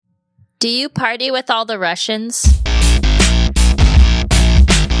Do you party with all the Russians?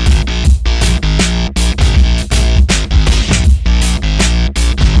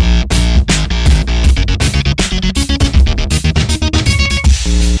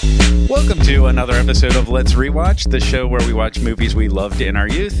 Welcome to another episode of Let's Rewatch, the show where we watch movies we loved in our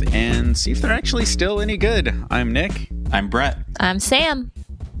youth and see if they're actually still any good. I'm Nick. I'm Brett. I'm Sam.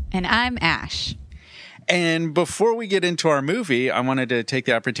 And I'm Ash. And before we get into our movie, I wanted to take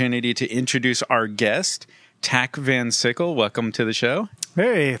the opportunity to introduce our guest, Tack Van Sickle. Welcome to the show.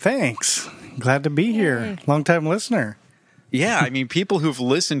 Hey, thanks. Glad to be here. Long-time listener. Yeah, I mean, people who've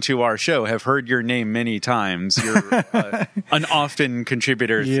listened to our show have heard your name many times. You're an often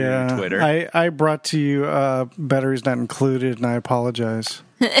contributor through Twitter. I brought to you Batteries Not Included, and I apologize.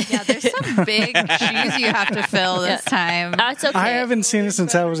 Yeah, there's some big shoes you have to fill this time. It's okay. I haven't seen it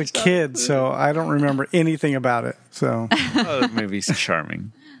since I was a kid, so I don't remember anything about it. So Oh, the movie's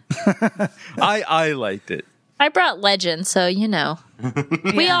charming. I liked it. I brought Legend, so you know.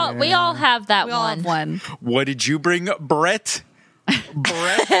 We all have that We all have one. What did you bring, Brett?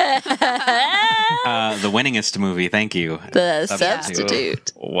 Brett? The winningest movie, thank you. The Substitute.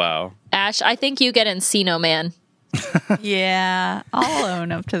 substitute. Wow. Ash, I think you get Encino Man. Yeah, I'll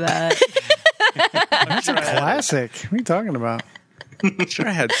own up to that. that's a classic. What are you talking about? I'm sure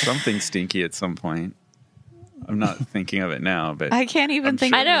I had something stinky at some point. I'm not thinking of it now, but I can't even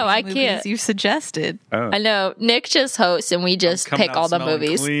think I of know, the I movies can't. you suggested. I know. Nick just hosts and we just coming pick out all the smelling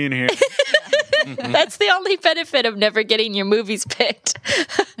movies. Clean here. That's the only benefit of never getting your movies picked.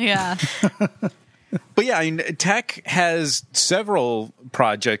 Yeah. But yeah, I mean, Tech has several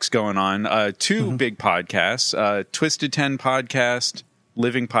projects going on. Two big podcasts, Twisted 10 podcast,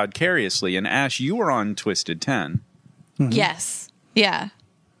 Living Podcariously. And Ash, you were on Twisted 10. Yes. Yeah.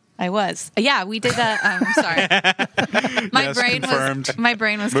 I was. Yeah, we did that. I'm sorry. Yes, confirmed. My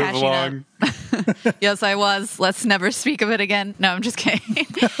brain was Move catching along. up. Yes, I was. Let's never speak of it again. No, I'm just kidding.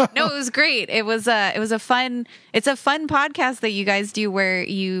 No, it was great. It was a fun podcast that you guys do where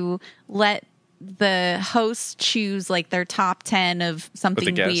you let the host choose like their top 10 of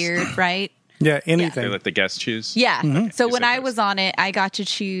something guests. weird, right? Yeah, They anything. let the guests choose. Yeah. So when I Exactly. was on it, I got to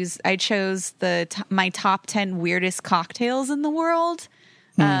choose. I chose my top 10 weirdest cocktails in the world,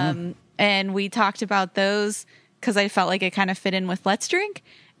 and we talked about those because I felt like it kind of fit in with Let's Drink.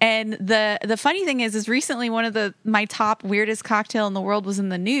 And the funny thing is recently one of my top weirdest cocktail in the world was in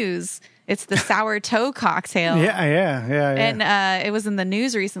the news. It's the sour toe cocktail. Yeah. And it was in the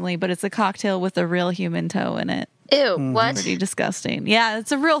news recently, but it's a cocktail with a real human toe in it. Ew, what? Pretty disgusting. Yeah,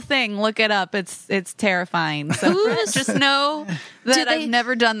 it's a real thing. Look it up. It's terrifying. So just know that I've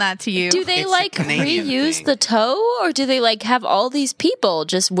never done that to you. Do they It's a like Canadian reuse thing. the toe, or do they like have all these people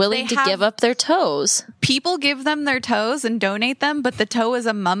just willing They to give have- up their toes? People give them their toes and donate them, but the toe is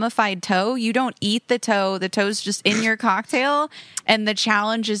a mummified toe. You don't eat the toe. The toe's just in your cocktail. And the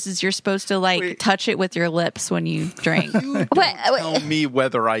challenge is you're supposed to Wait. touch it with your lips when you drink. Tell me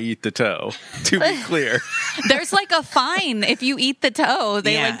whether I eat the toe, to be clear. There's like a fine if you eat the toe.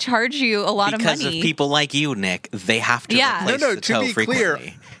 They Yeah. charge you a lot Because of money. of people like you, Nick, they have to Yeah. replace No, the to toe be frequently.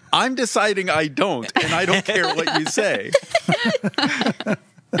 clear, I'm deciding I don't, and I don't care what you say.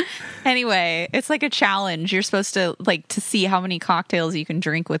 Anyway, it's like a challenge. You're supposed to to see how many cocktails you can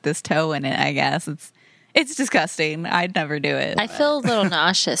drink with this toe in it, I guess. It's disgusting. I'd never do it. I feel a little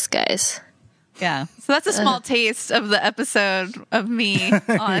nauseous, guys. Yeah. So that's a small taste of the episode of me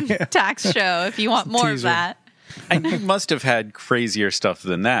on Tax Show if you want more of teaser. that. And you must have had crazier stuff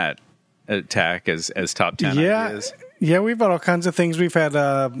than that, Tack, as top 10 ideas. Yeah, we've had all kinds of things. We've had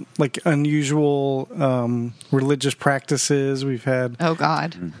like unusual religious practices. We've had Oh,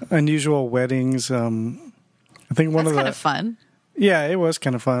 God. unusual weddings. I think one That's of kind the of fun. Yeah, it was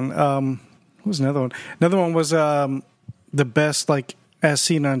kind of fun. What was another one? Another one was the best as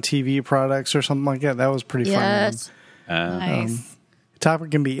seen on TV products or something like that. That was pretty Yes. Nice. fun.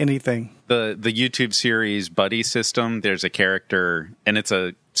 Topic can be anything. The YouTube series Buddy System, there's a character, and it's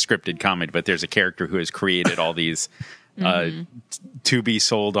a scripted comedy, but there's a character who has created all these to be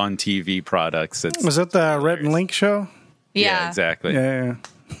sold on TV products. Was that the Rhett and Link show? Yeah, exactly. Yeah.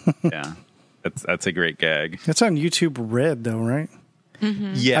 Yeah. That's a great gag. It's on YouTube Red, though, right?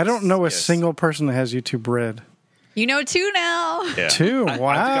 Yes, I don't know a yes. single person that has YouTube Red. You know two now. Yeah. Two? I've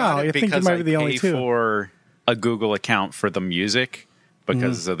Wow. got it I think you because might I be the only pay two. for a Google account for the music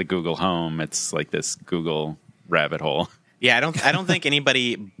because of the Google Home. It's like this Google rabbit hole. Yeah, I don't think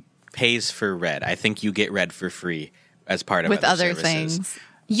anybody pays for Red. I think you get Red for free as part of With other services. things.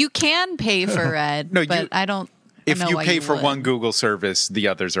 You can pay for Red, No, but you- I don't. If know you why pay you for would. one Google service, the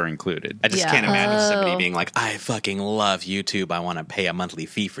others are included. I just Yeah. can't imagine somebody Oh. being like, I fucking love YouTube. I want to pay a monthly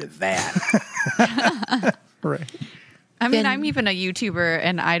fee for that. Right. I mean, Then- I'm even a YouTuber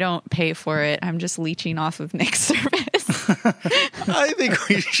and I don't pay for it. I'm just leeching off of Nick's service. I think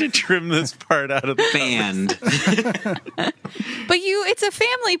we should trim this part out of the Banned. But it's a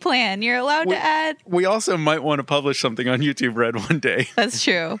family plan. You're allowed to add. We also might want to publish something on YouTube Red one day. That's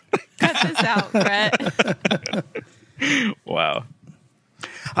true. Cut this out, Brett. Wow.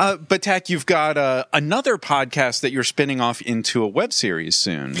 But Tack, you've got another podcast that you're spinning off into a web series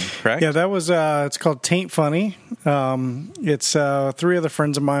soon, correct? Yeah, that was it's called Taint Funny. It's three other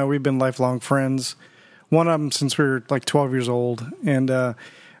friends of mine. We've been lifelong friends. One of them since we were like 12 years old, and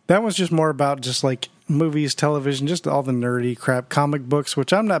that was just more about just like movies, television, just all the nerdy crap, comic books,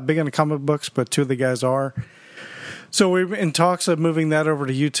 which I'm not big into comic books, but two of the guys are. So we're in talks of moving that over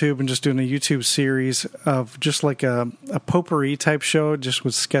to YouTube and just doing a YouTube series of just like a potpourri type show, just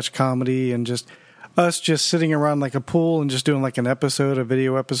with sketch comedy and just us just sitting around like a pool and just doing like an episode, a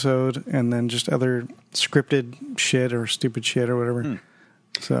video episode, and then just other scripted shit or stupid shit or whatever.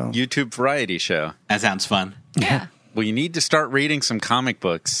 So YouTube variety show. That sounds fun. Yeah. Well, you need to start reading some comic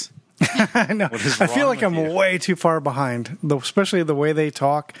books. I know. is I feel wrong like with I'm you? way too far behind, especially the way they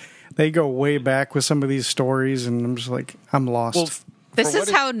talk. They go way back with some of these stories, and I'm just like, I'm lost. Well, This for is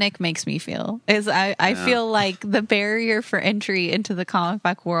what how Nick makes me feel. Is I feel like the barrier for entry into the comic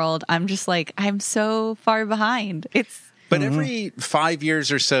book world, I'm just like, I'm so far behind. But every 5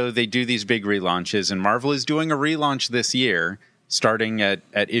 years or so, they do these big relaunches, and Marvel is doing a relaunch this year, starting at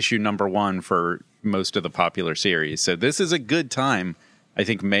issue number 1 for most of the popular series. So this is a good time, I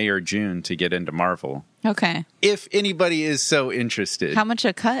think May or June, to get into Marvel. Okay. If anybody is so interested. How much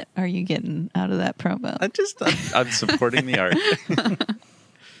a cut are you getting out of that promo? I'm supporting the art.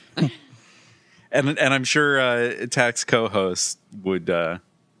 and I'm sure Tax co-hosts would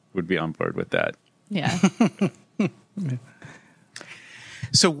be on board with that. Yeah.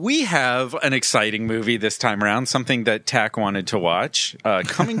 So we have an exciting movie this time around, something that Tack wanted to watch,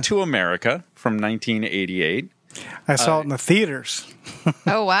 Coming to America from 1988. I saw it in the theaters.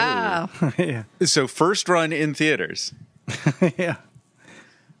 Oh, wow. Yeah. So first run in theaters. Yeah.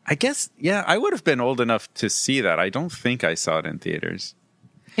 I guess, yeah, I would have been old enough to see that. I don't think I saw it in theaters.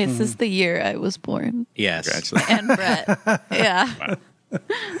 This is the year I was born. Yes. Congratulations. And Brett. Yeah.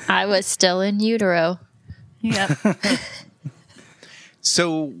 I was still in utero. Yep.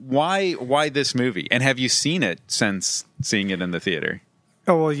 So why this movie? And have you seen it since seeing it in the theater?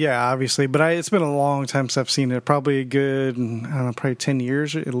 Oh, well, yeah, obviously. But it's been a long time since I've seen it. Probably a good, I don't know, probably 10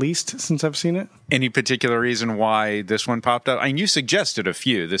 years at least since I've seen it. Any particular reason why this one popped up? I mean, you suggested a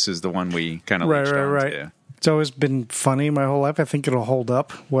few. This is the one we kind of Right. It's always been funny my whole life. I think it'll hold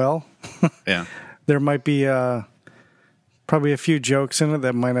up well. Yeah. There might be probably a few jokes in it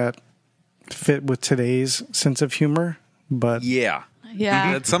that might not fit with today's sense of humor. But Yeah.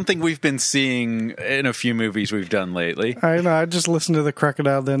 Yeah. That's something we've been seeing in a few movies we've done lately. I don't know. I just listened to the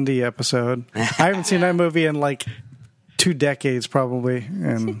Crocodile Dundee episode. I haven't seen that movie in like 2 decades probably.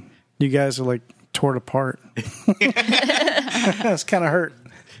 And you guys are like torn apart. That's kind of hurt.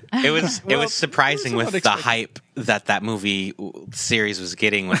 It was surprising it was with the hype that movie series was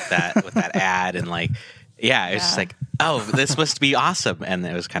getting with that ad and like, yeah, it was just like, oh, this must be awesome, and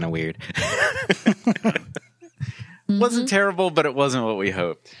it was kind of weird. Wasn't terrible, but it wasn't what we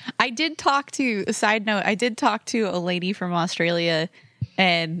hoped. I did talk to a lady from Australia,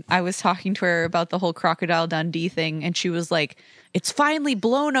 and I was talking to her about the whole Crocodile Dundee thing, and she was like, it's finally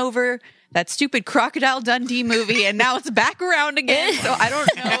blown over, that stupid Crocodile Dundee movie, and now it's back around again. So I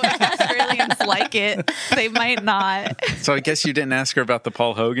don't know if Australians like it. They might not. So I guess you didn't ask her about the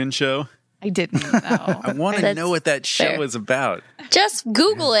Paul Hogan show? I didn't know. I want to That's know what that show fair. is about. Just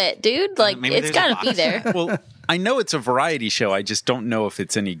Google it, dude. Like, maybe it's there's a got to be box. there. Well, I know it's a variety show. I just don't know if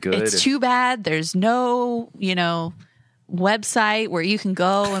it's any good. It's too bad there's no, website where you can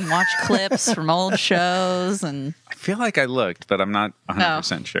go and watch clips from old shows. And I feel like I looked, but I'm not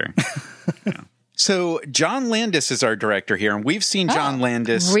 100% sure. Yeah. So John Landis is our director here, and we've seen John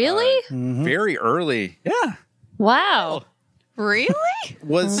Landis Really? very early. Yeah. Wow. really?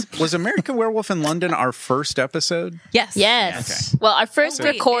 Was American Werewolf in London our first episode? Yes. Yes. Well, our first Oh,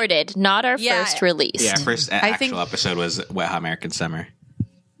 wait. recorded, not our Yeah. first released. Yeah, first I actual think- episode was Wet Hot American Summer.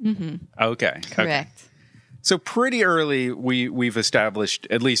 Okay. Correct. Okay. So pretty early, we've established,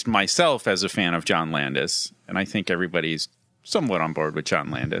 at least myself as a fan of John Landis, and I think everybody's somewhat on board with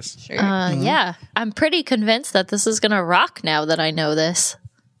John Landis. Sure. Yeah. I'm pretty convinced that this is going to rock now that I know this.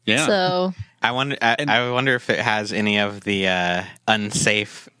 Yeah. So, I wonder if it has any of the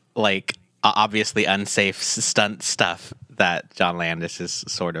unsafe like obviously unsafe stunt stuff that John Landis is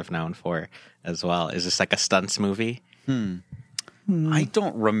sort of known for as well. Is this like a stunts movie? I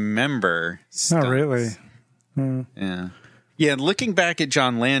don't remember. Stunts. Not really. Yeah. Looking back at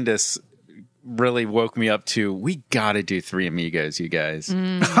John Landis really woke me up to, we got to do Three Amigos, you guys.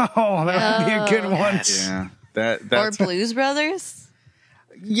 Oh, that would be a good one. Yeah. Or That's Blues Brothers.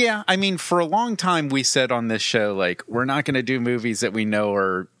 Yeah, I mean, for a long time we said on this show, like, we're not going to do movies that we know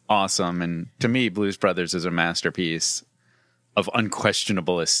are awesome. And to me, Blues Brothers is a masterpiece of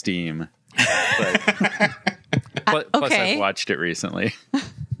unquestionable esteem. But plus, okay. I've watched it recently.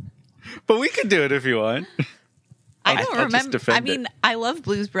 But we can do it if you want. I don't I'll just remember. defend I mean, I love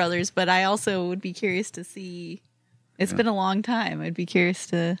Blues Brothers, but I also would be curious to see. It's been a long time. I'd be curious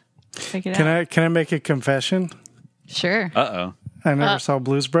to check it out. Can I make a confession? Sure. Uh-oh. I never saw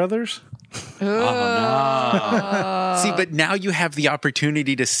Blues Brothers. See, but now you have the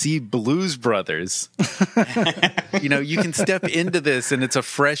opportunity to see Blues Brothers. You can step into this and it's a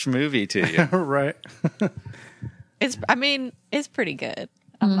fresh movie to you. Right. It's pretty good.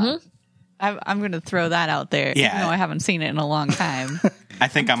 I'm going to throw that out there, Yeah. even though I haven't seen it in a long time. I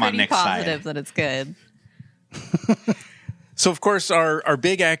think I'm on Pretty Nick's positive side. that it's good. So, of course, our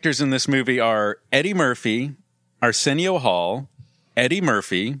big actors in this movie are Eddie Murphy, Arsenio Hall, Eddie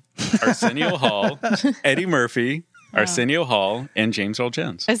Murphy, Arsenio Hall, Eddie Murphy, Arsenio Hall, and James Earl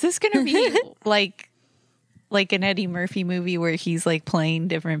Jones. Is this going to be like an Eddie Murphy movie where he's like playing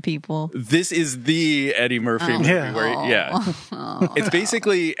different people? This is the Eddie Murphy movie. Yeah. It's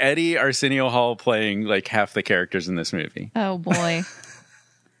basically Eddie, Arsenio Hall playing like half the characters in this movie. Oh boy.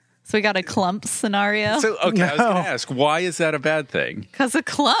 So we got a clump scenario. So, okay, I was going to ask, why is that a bad thing? Because of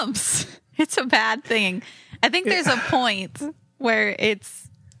clumps. It's a bad thing. I think there's a point where it's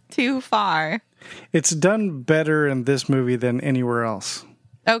too far. It's done better in this movie than anywhere else.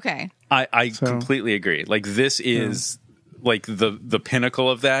 Okay. I completely agree. Like, this is like the pinnacle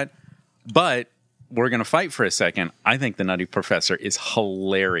of that. But we're going to fight for a second. I think The Nutty Professor is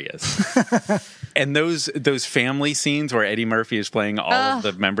hilarious. And those family scenes where Eddie Murphy is playing all of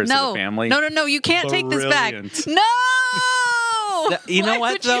the members of the family. No. You can't take this back. Brilliant. No! You know Why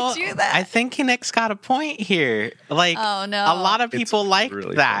what, would though? you do that? I think Nick's got a point here. Like, Oh, no. a lot of people liked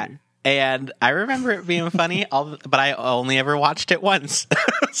really that. funny. And I remember it being funny, but I only ever watched it once.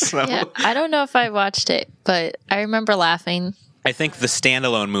 So Yeah, I don't know if I watched it, but I remember laughing. I think the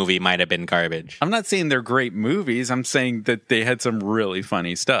standalone movie might have been garbage. I'm not saying they're great movies. I'm saying that they had some really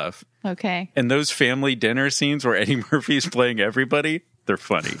funny stuff. Okay. And those family dinner scenes where Eddie Murphy's playing everybody, they're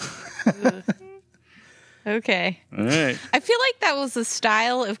funny. Okay. All right. I feel like that was a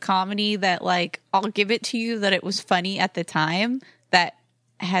style of comedy that, like, I'll give it to you that it was funny at the time that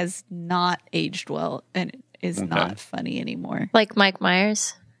has not aged well and is not funny anymore. Like Mike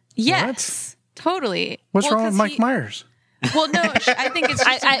Myers. Yes. Totally. What's Well, wrong with 'cause Mike Myers? Well, no, I think it's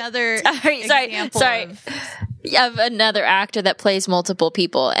just another example sorry. of Of another actor that plays multiple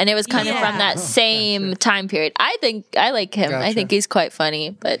people, and it was kind of from that same time period. I think I like him. I Gotcha. think he's quite funny,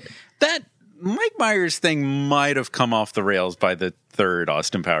 but That Mike Myers thing might have come off the rails by the third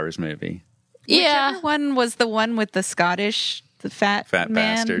Austin Powers movie. yeah, Whichever one was the one with the Scottish, the fat man.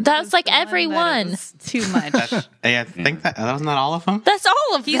 bastard. That's was like the one every that it one. was too much. I think that wasn't that all of them. that's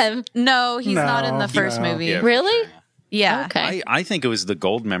all of them. No, he's not in No, the first no. movie. Yeah. Really? Yeah. Okay. I think it was the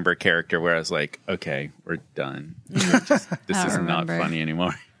Goldmember character where I was like, okay, we're done. This is not remember. funny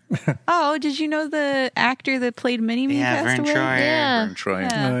anymore. Oh, did you know the actor that played Mini-Me Yeah, passed Vern away? Troyer. Yeah. Vern Troy.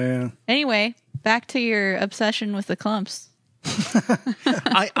 Yeah. Oh, yeah. Anyway, back to your obsession with the clumps.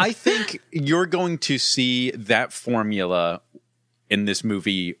 I think you're going to see that formula in this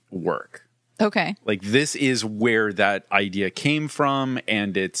movie work. Okay. Like, this is where that idea came from,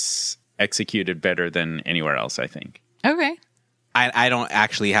 and it's executed better than anywhere else, I think. Okay. I don't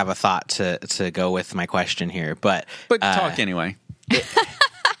actually have a thought to go with my question here, but Talk anyway.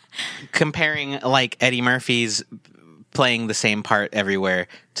 comparing like Eddie Murphy's playing the same part everywhere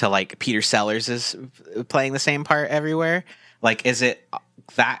to like Peter Sellers is playing the same part everywhere, like is it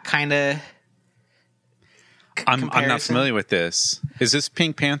that kind of I'm not familiar with this. Is this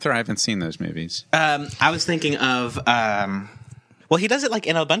Pink Panther? I haven't seen those movies. I was thinking of well, he does it like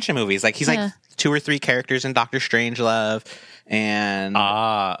in a bunch of movies, like he's like 2 or 3 characters in Doctor Strangelove, and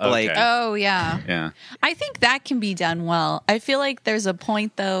Okay. like Oh, yeah. Yeah. I think that can be done well. I feel like there's a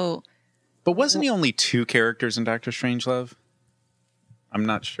point, though. But wasn't he only 2 characters in Doctor Strangelove? I'm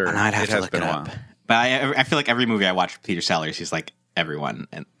not sure. and I'd have to look it been a up. while. But I feel like every movie I watch with Peter Sellers, he's like everyone,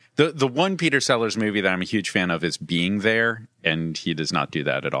 and The one Peter Sellers movie that I'm a huge fan of is Being There, and he does not do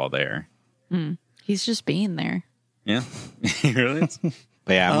that at all there. He's just being there. Yeah, he really is.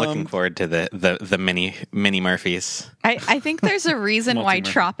 But yeah, I'm looking forward to the mini Murphys. I think there's a reason why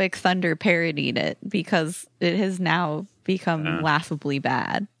Multi-Murphy. Tropic Thunder parodied it, because it has now become laughably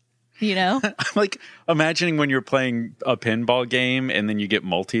bad. You know? I'm like imagining when you're playing a pinball game and then you get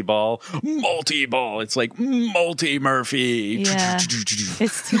multi-ball. It's like multi-Murphy. Yeah.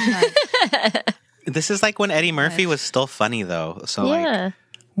 It's too much. This is like when Eddie Murphy was still funny, though. So Yeah.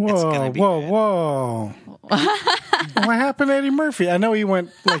 It's Whoa, gonna be whoa, good. whoa. What happened to Eddie Murphy? I know he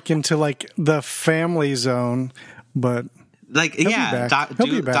went like into like the family zone, but like be back. He'll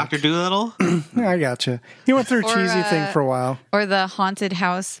be back. Dr. Doolittle. yeah, I gotcha. He went through a Or, cheesy thing for a while. Or the Haunted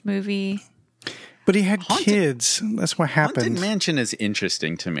House movie. But he had kids. That's what Haunted happened. Mansion is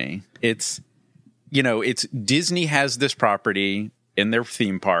interesting to me. It's Disney has this property in their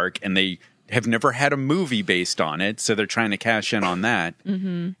theme park and they have never had a movie based on it, so they're trying to cash in on that.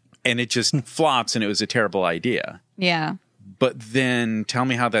 Mm-hmm. And it just flops, and it was a terrible idea. Yeah. But then tell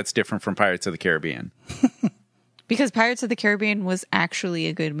me how that's different from Pirates of the Caribbean. Because Pirates of the Caribbean was actually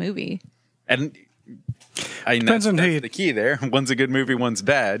a good movie. And I mean, Depends on who that's you- the key there. One's a good movie, one's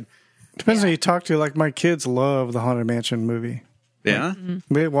bad. Depends on who you talk to. Like my kids love the Haunted Mansion movie. Yeah?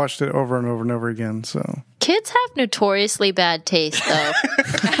 They watched it over and over and over again. So Kids have notoriously bad taste, though.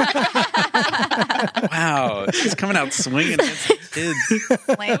 Wow. She's coming out swinging against the kids.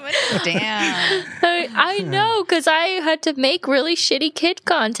 Slam it down. I know, because I had to make really shitty kid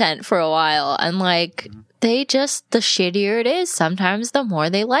content for a while, and like the shittier it is, sometimes the more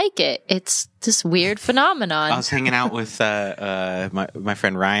they like it. It's this weird phenomenon. I was hanging out with my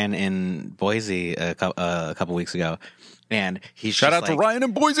friend Ryan in Boise a couple weeks ago, and he's Shout just out to like, Ryan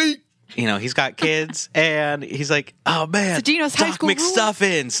in Boise. You know, he's got kids, and he's like, "Oh man, Sedino's High Doc School Rules."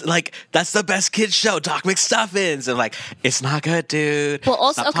 McStuffins! Like that's the best kids show, Doc McStuffins!" And like, it's not good, dude. Well,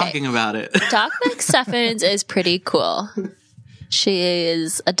 also- Stop okay. talking about it. Doc McStuffins is pretty cool. She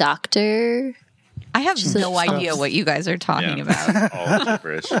is a doctor. I have no idea what you guys are talking about. All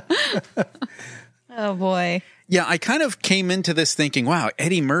gibberish. Oh, boy. Yeah, I kind of came into this thinking, wow,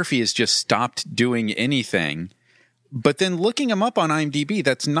 Eddie Murphy has just stopped doing anything. But then looking him up on IMDb,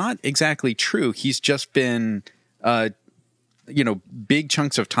 that's not exactly true. He's just been, big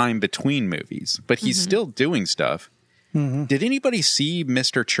chunks of time between movies. But he's still doing stuff. Mm-hmm. Did anybody see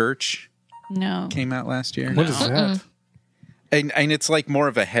Mr. Church? No. Came out last year? what is that? And it's like more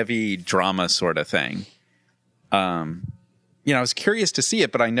of a heavy drama sort of thing. I was curious to see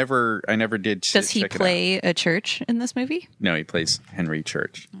it, but I never did. Does he check it out. play a church in this movie? No, he plays Henry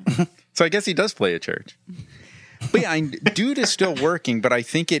Church. So I guess he does play a church. But yeah, dude is still working, but I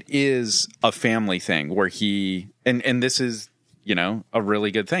think it is a family thing where he and this is, a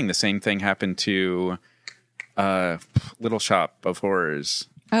really good thing. The same thing happened to Little Shop of Horrors.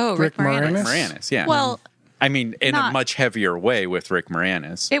 Oh, Rick Moranis. Moranis, yeah. Well, I mean, in a not- much heavier way with Rick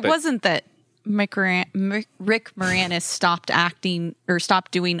Moranis. it but- wasn't that Rick Moranis stopped acting or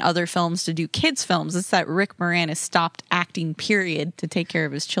stopped doing other films to do kids' films. It's that Rick Moranis stopped acting, period, to take care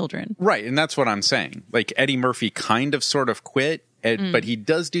of his children. Right, and that's what I'm saying. Like Eddie Murphy kind of sort of quit, but he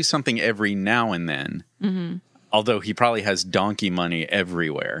does do something every now and then. Mm-hmm. Although he probably has donkey money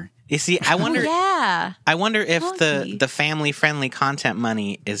everywhere. You see, I wonder. Yeah. I wonder if Donkey. the family friendly content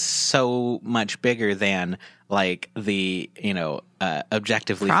money is so much bigger than like the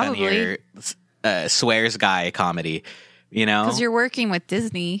objectively Probably. funnier swears guy comedy, Because you're working with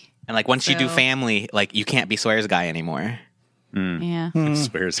Disney. and like once you do so- family, like you can't be swears guy anymore. Yeah.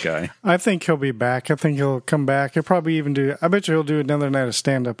 Swears guy. I think he'll be back. I think he'll come back. He'll probably even do. I bet you he'll do another night of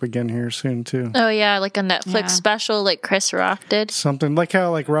stand up again here soon too. Oh yeah, like a Netflix Yeah. special, like Chris Rock did. Something like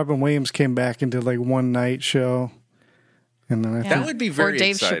how like Robin Williams came back and did like one night show, and then I That would be very Or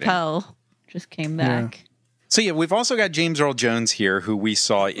Dave exciting. Chappelle just came back. So yeah, we've also got James Earl Jones here, who we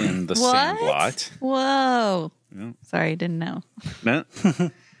saw in The What? Sandlot. Whoa. Sorry, didn't know. No?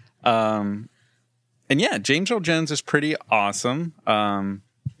 And yeah, James Earl Jones is pretty awesome.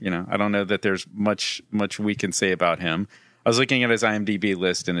 I don't know that there's much we can say about him. I was looking at his IMDb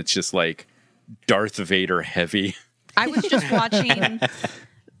list, and it's just like Darth Vader heavy. I was just watching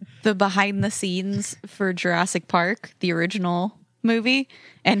the behind the scenes for Jurassic Park, the original movie,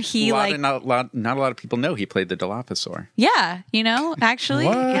 and he not a lot of people know he played the Dilophosaur. actually,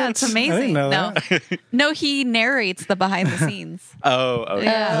 What? yeah, it's amazing. I didn't know no, no, he narrates the behind the scenes. Oh, okay.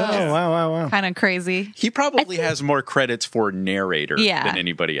 Yeah, Oh wow! kind of crazy, He probably has more credits for narrator Yeah. than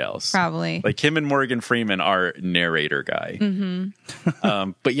anybody else. probably. Like him and Morgan Freeman are narrator guy.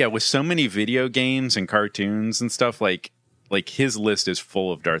 Mm-hmm. But yeah, with so many video games and cartoons and stuff, like his list is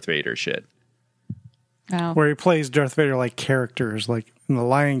full of Darth Vader shit. Oh. where he plays Darth Vader like characters, like in The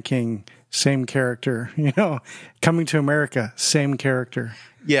Lion King, same character. Coming to America, same character.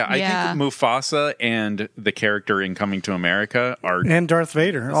 Yeah, I Yeah. think Mufasa and the character in Coming to America are. And Darth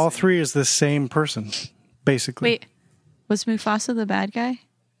Vader. All three is the same person, basically. Wait, was Mufasa the bad guy?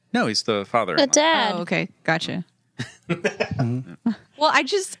 No, he's the father. A dad. Oh, okay, gotcha. Well,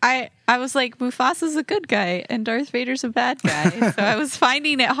 I was like, Mufasa's a good guy and Darth Vader's a bad guy, so I was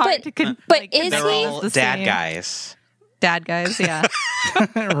finding it hard But- to. but is They're he- all the dad same. guys. Dad guys, yeah,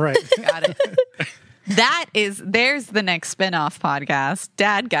 Right. got it. There's the next spinoff podcast,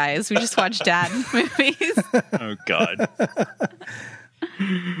 Dad Guys. We just watch dad movies. Oh, God.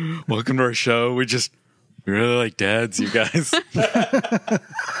 Welcome to our show. We really like dads, you guys.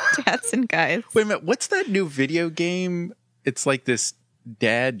 Dads and guys. Wait a minute. What's that new video game? It's like this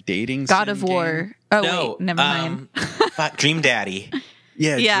dad dating God sim of War. game. Oh, No, wait, never mind. fuck, Dream Daddy.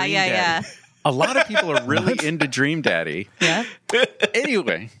 Yeah, Yeah, Dream yeah, Daddy. A lot of people are really into Dream Daddy. Yeah.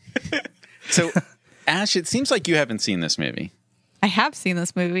 Anyway, so Ash, it seems like you haven't seen this movie. I have seen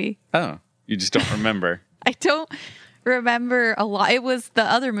this movie. Oh, you just don't remember. I don't remember a lot. It was the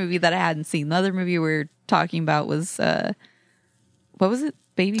other movie that I hadn't seen. The other movie we were talking about was what was it?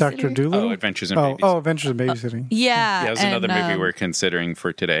 Babysitter? Dr. Doolittle? Oh, Adventures in Babysitting. Oh, Adventures in Babysitting. Yeah. Yeah, it was and, another movie we're considering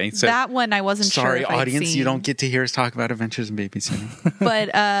for today. So, that one I wasn't sure. sorry, If I'd audience, seen. you don't get to hear us talk about Adventures in Babysitting.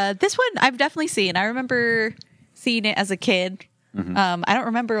 But this one I've definitely seen. I remember seeing it as a kid. I don't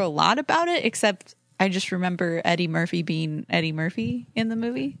remember a lot about it, except I just remember Eddie Murphy being Eddie Murphy in the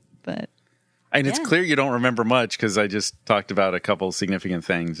movie. But And it's Yeah. clear you don't remember much because I just talked about a couple significant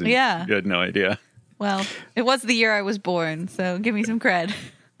things. And Yeah. you had no idea. well, it was the year I was born, so give me some cred.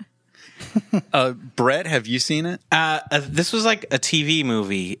 Brett, have you seen it? This was like a TV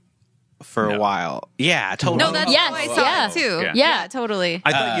movie for a No. while. Yeah, totally. No, that's Yes, how I saw yeah. it too. Yeah. Yeah, totally.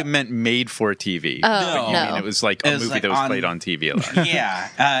 I thought you meant made for TV. Oh, No. I mean, it was like a It was movie like that was on- played on TV a lot.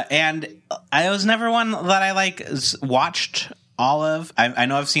 Yeah, and I was never one that I watched all of. I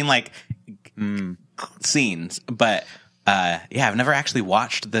know I've seen like scenes, but yeah, I've never actually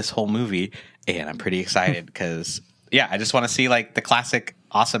watched this whole movie, and I'm pretty excited because I just want to see like the classic,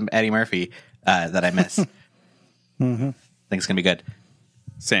 awesome Eddie Murphy that I miss. Think it's gonna be good.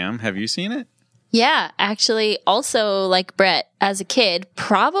 Sam, have you seen it? Yeah, actually, also like Brett, as a kid,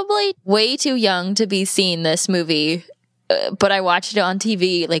 probably way too young to be seeing this movie, but I watched it on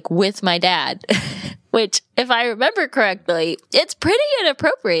TV like with my dad, which, if I remember correctly, it's pretty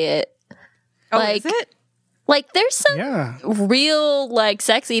inappropriate. Oh, like- is it? Like, there's some Yeah. real like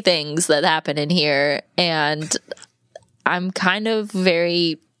sexy things that happen in here, and I'm kind of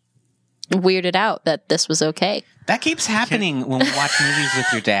very weirded out that this was okay. That keeps happening when we watch movies with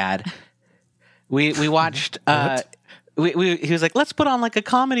your dad. We watched. He was like, let's put on like a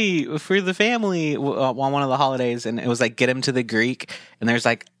comedy for the family on one of the holidays, and it was like Get Him to the Greek, and there's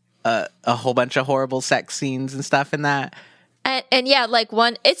like a whole bunch of horrible sex scenes and stuff in that. And yeah, like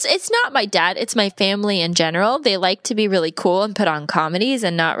it's not my dad, it's my family in general. They like to be really cool and put on comedies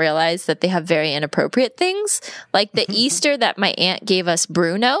and not realize that they have very inappropriate things. Like the Easter that my aunt gave us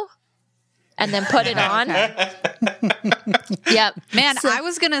Bruno and then put it on. Yep. Man, I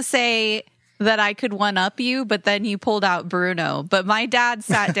was going to say that I could one up you, but then you pulled out Bruno. But my dad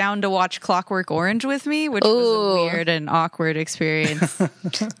sat down to watch Clockwork Orange with me, which was Ooh. a weird and awkward experience.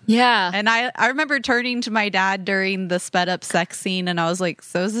 Yeah. And I remember turning to my dad during the sped up sex scene and I was like,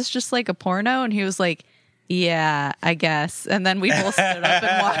 so is this just like a porno? And he was like, yeah, I guess. And then we both stood up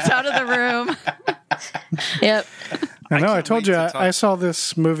and walked out of the room. Yep. I know. I can't told wait you to talk- I saw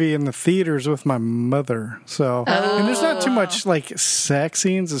this movie in the theaters with my mother. So, and there's not too much like sex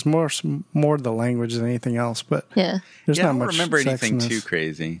scenes. It's more the language than anything else. But Yeah. there's Yeah, I not don't much. remember sex anything in this. too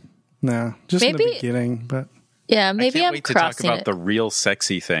crazy. No, just in Maybe- the beginning. But Yeah, I maybe can't I'm wait to talk crossing about it. the real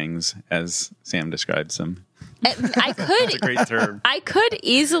sexy things, as Sam describes them. I could Great term. I could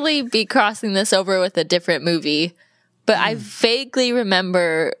easily be crossing this over with a different movie, but I vaguely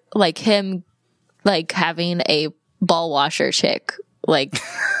remember like him like having a ball washer chick. Like,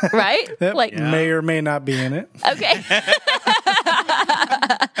 right? that Like, may or may not be in it. okay.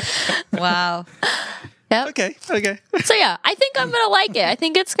 Wow. Yep. Okay. So yeah, I think I'm gonna like it. I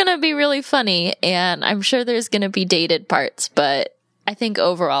think it's gonna be really funny, and I'm sure there's gonna be dated parts, but I think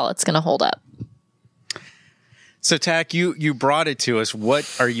overall it's gonna hold up. So, Tack, you brought it to us. What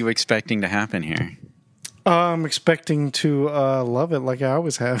are you expecting to happen here? I'm expecting to love it like I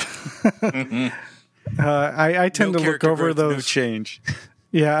always have. I tend to look character over growth, no those. change.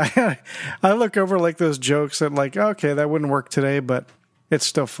 Yeah, I look over like those jokes that like, okay, that wouldn't work today, but it's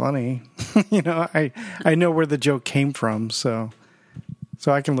still funny. You know, I know where the joke came from, so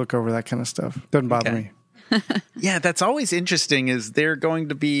I can look over that kind of stuff. Doesn't bother Okay. me. Yeah, that's always interesting. Is there going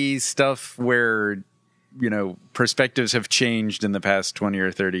to be stuff where, perspectives have changed in the past 20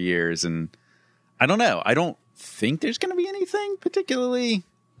 or 30 years? And I don't know. I don't think there's going to be anything particularly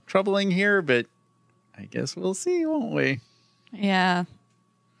troubling here, but I guess we'll see, won't we? Yeah.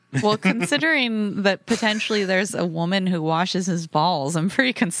 Well, considering that potentially there's a woman who washes his balls, I'm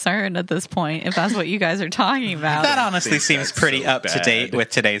pretty concerned at this point if that's what you guys are talking about. That honestly seems that's pretty so up to date bad. with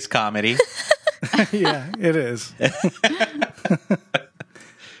today's comedy. Yeah, it is.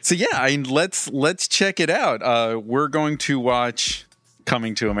 So yeah, let's check it out. We're going to watch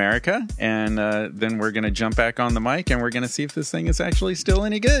Coming to America, and then we're going to jump back on the mic, and we're going to see if this thing is actually still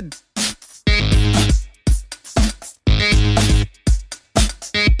any good.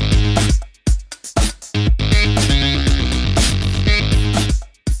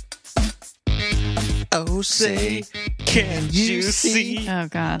 Oh, say, can you see Oh,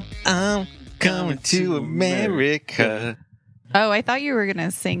 God. I'm coming to America? Oh, I thought you were going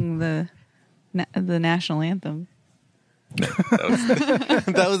to sing the national anthem.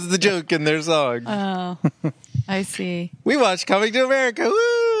 That was the joke in their song. Oh, I see. We watched Coming to America.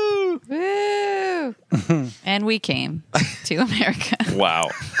 Woo! Woo! And we came to America. Wow.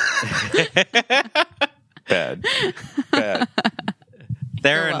 Bad.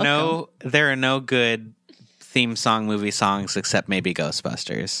 There You're are no good theme song movie songs except maybe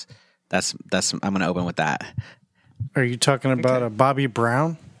Ghostbusters. That's I'm going to open with that. Are you talking about Bobby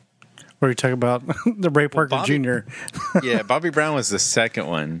Brown? Or are you talking about the Ray Parker Bobby- Jr.? Yeah, Bobby Brown was the second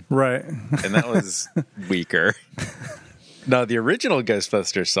one, Right. and that was weaker. No, the original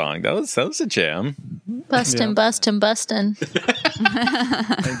Ghostbusters song, that was a jam. Bustin', Yeah. bustin', bustin'.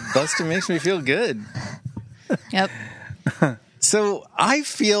 Bustin' makes me feel good. Yep. So I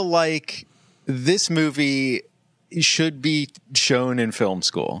feel like this movie should be shown in film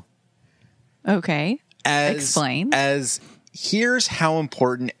school. Okay. Explain. As here's how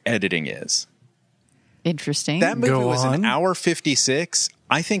important editing is. Interesting. That movie Go was on. an hour 56.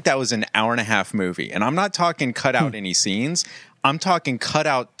 I think that was an hour and a half movie. And I'm not talking cut out any scenes. I'm talking cut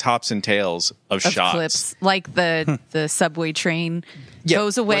out tops and tails of shots. clips like the subway train Yeah,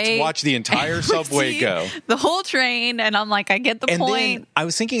 goes away. Let's watch the entire We subway see go. the whole train, and I'm like, I get the And point. then I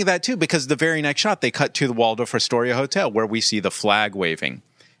was thinking of that too, because the very next shot, they cut to the Waldorf Astoria Hotel where we see the flag waving.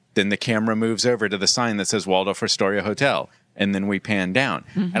 Then the camera moves over to the sign that says Waldorf Astoria Hotel. And then we pan down.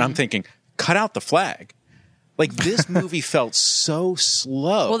 Mm-hmm. And I'm thinking, cut out the flag. Like, this movie felt so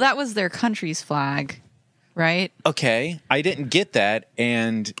slow. Well, that was their country's flag, right? Okay, I didn't get that.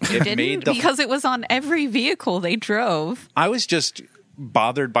 And it made Didn't the. because it was on every vehicle they drove. I was just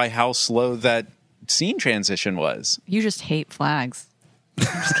bothered by how slow that scene transition was. You just hate flags. I'm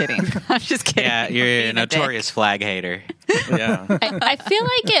just kidding. I'm just kidding. Yeah, I'm you're being a a notorious flag hater. Yeah. I feel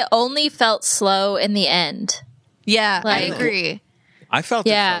like it only felt slow in the end. dick. Yeah, I Like- agree. I felt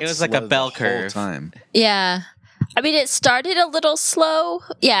Yeah. it, It was like slow a bell the whole curve. time. Yeah. I mean, it started a little slow.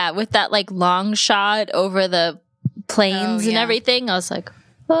 Yeah, with that like long shot over the planes and yeah. everything. I was like,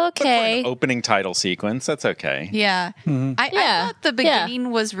 But for okay. an opening title sequence, that's okay. Yeah. I Yeah. thought the Yeah.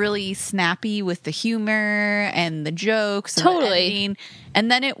 beginning was really snappy with the humor and the jokes and Totally. the editing.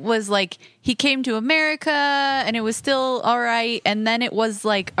 And then it was like he came to America and it was still all right. And then it was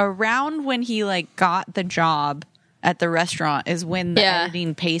like around when he like got the job at the restaurant is when the Yeah.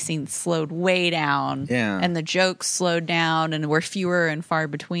 editing pacing slowed way down. Yeah. And the jokes slowed down and were fewer and far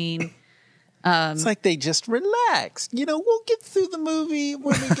between. It's like they just relaxed. We'll get through the movie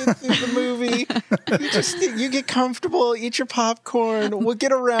when we get through the movie. You get comfortable, eat your popcorn. We'll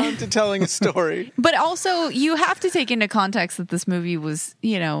get around to telling a story. But also, you have to take into context that this movie was,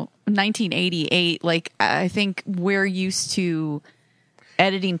 1988. Like, I think we're used to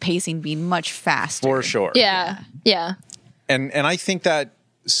editing pacing being much faster. For sure. Yeah. Yeah. And I think that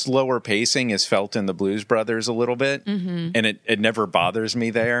slower pacing is felt in the Blues Brothers a little bit. Mm-hmm. And it never bothers me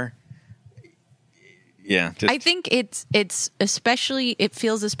there. Yeah. I think it's especially, it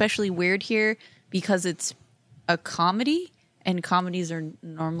feels especially weird here because it's a comedy, and comedies are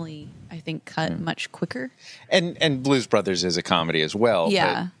normally, I think, cut much quicker. And Blues Brothers is a comedy as well.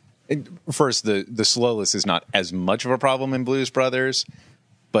 Yeah. But first, the slowness is not as much of a problem in Blues Brothers,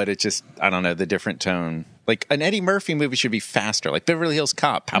 but it just, I don't know, the different tone. Like an Eddie Murphy movie should be faster, like Beverly Hills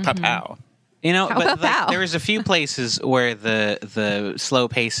Cop, pow, pow, pow. How But about that? there was a few places where the slow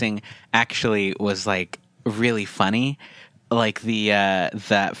pacing actually was like really funny, like the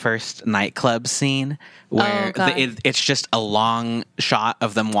that first nightclub scene where Oh, God. it's just a long shot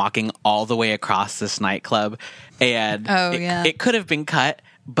of them walking all the way across this nightclub, and it could have been cut,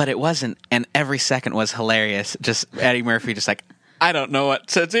 but it wasn't, and every second was hilarious. Just Eddie Murphy just like I don't know what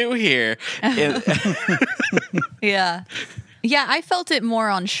to do here. Yeah. Yeah, I felt it more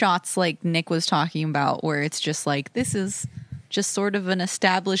on shots like Nick was talking about, where it's just like, this is just sort of an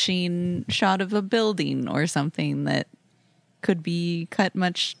establishing shot of a building or something that could be cut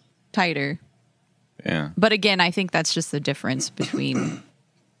much tighter. Yeah. But again, I think that's just the difference between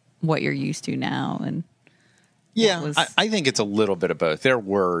what you're used to now and Yeah, was- I think it's a little bit of both. There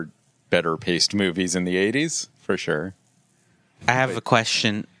were better paced movies in the 80s, for sure. I have a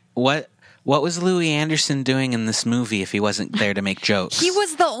question. What was Louis Anderson doing in this movie if he wasn't there to make jokes? he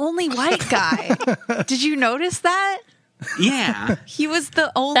was the only white guy. Did you notice that? Yeah. He was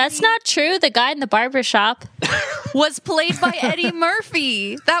the only. That's not true. The guy in the barber shop. was played by Eddie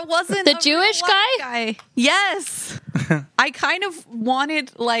Murphy. That wasn't The a real Jewish white guy. Yes. I kind of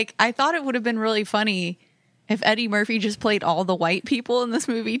wanted, like, I thought it would have been really funny if Eddie Murphy just played all the white people in this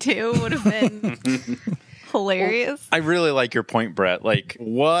movie too. Would have been hilarious. I really like your point, Brett. Like,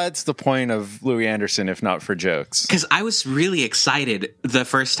 what's the point of Louis Anderson if not for jokes? Because I was really excited the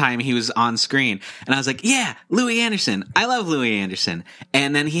first time he was on screen. And I was like, yeah, Louis Anderson. I love Louis Anderson.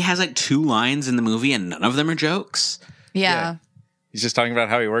 And then he has like 2 lines in the movie and none of them are jokes. Yeah. He's just talking about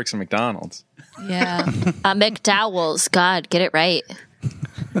how he works at McDonald's. Yeah. McDowell's. God, get it right.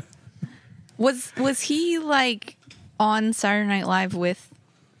 Was he like on Saturday Night Live with?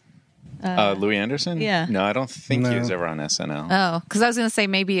 Louis Anderson? Yeah. No, I don't think he No. was ever on SNL. Oh, because I was gonna say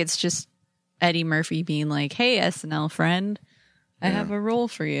maybe it's just Eddie Murphy being like, "Hey, SNL friend, I have a role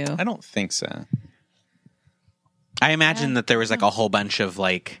for you." I don't think so. I imagine that there was like a whole bunch of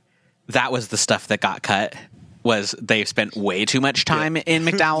like, that was the stuff that got cut. Was they spent way too much time in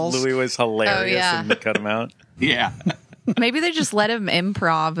McDowell's? Louis was hilarious Oh, yeah. and they cut him out. Yeah. Maybe they just let him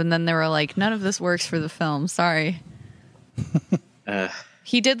improv, and then they were like, "None of this works for the film. Sorry."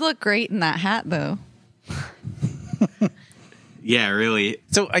 He did look great in that hat, though. Yeah, really.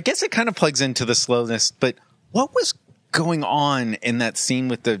 So I guess it kind of plugs into the slowness, but what was going on in that scene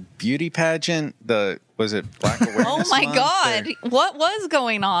with the beauty pageant? Was it Black Awareness Oh my Month, God. or- What was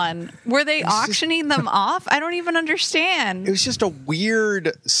going on? Were they auctioning them off? I don't even understand. It was just a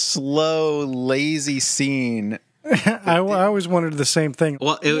weird, slow, lazy scene. I always wondered the same thing.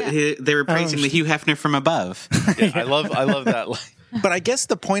 Well, they were praising the Hugh Hefner from above. Yeah, I love that line. But I guess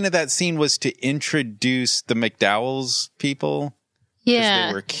the point of that scene was to introduce the McDowell's people. 'Cause Yeah.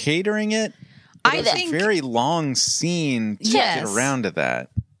 they were catering it. But I it was think- a very long scene to Yes. get around to that.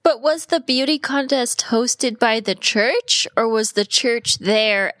 But was the beauty contest hosted by the church, or was the church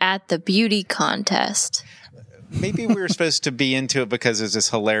there at the beauty contest? Maybe we were supposed to be into it because there's this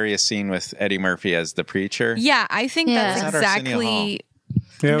hilarious scene with Eddie Murphy as the preacher. Yeah, I think Yeah. that's Was that Arsenio exactly.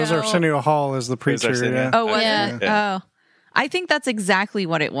 Yeah, it was No. Arsenio Hall as the preacher. Arsenio? Yeah. Oh, was Yeah. it? Oh. I think that's exactly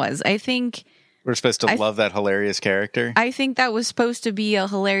what it was. I think We're supposed to love that hilarious character. that was supposed to be a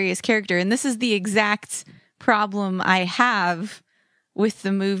hilarious character, and this is the exact problem I have with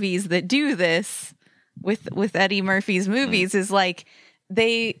the movies that do this with Eddie Murphy's movies is like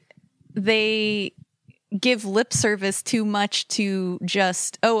they give lip service too much to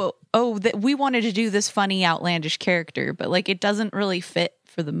just that we wanted to do this funny outlandish character, but like it doesn't really fit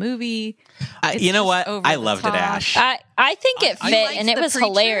for the movie. It's You know just what? over I the loved top. it, Ash. I think it fit, liked and it the was preacher?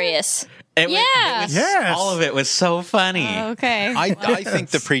 hilarious. It was- Yeah. it was- Yes. all of it was so funny. Okay. I think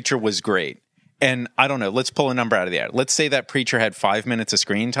the preacher was great. And I don't know, let's pull a number out of the air. Let's say that preacher had 5 minutes of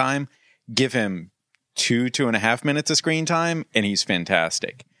screen time. Give him 2.5 minutes of screen time, and he's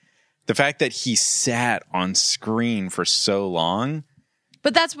fantastic. The fact that he sat on screen for so long.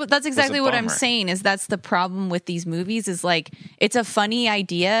 But that's exactly what I'm bummer. saying is that's the problem with these movies is like it's a funny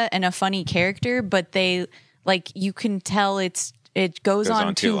idea and a funny character, but they like you can tell it goes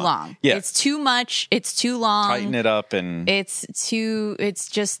on too long. Yeah. It's too much, it's too long. Tighten it up and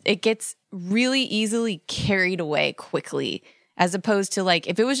It gets really easily carried away quickly as opposed to like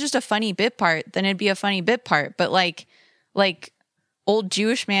if it was just a funny bit part, then it'd be a funny bit part, but like old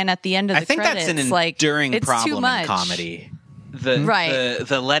Jewish man at the end of the I think credits, that's an like enduring it's too problem in much. comedy. Right.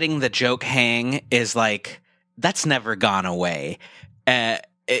 The letting the joke hang is like that's never gone away.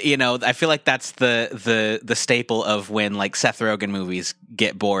 You know, I feel like that's the staple of when like Seth Rogen movies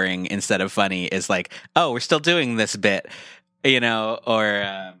get boring instead of funny is like, oh, we're still doing this bit, you know,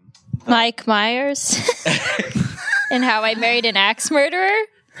 or Mike Myers and How I Married an Axe Murderer.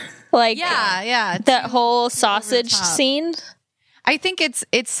 Like, Yeah. that whole sausage top. scene. I think it's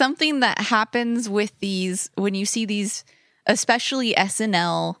something that happens with these when you see these, especially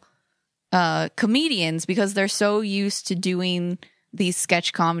SNL comedians, because they're so used to doing these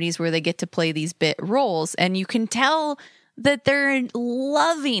sketch comedies where they get to play these bit roles, and you can tell that they're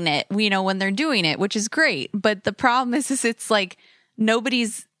loving it, you know, when they're doing it, which is great. But the problem is it's like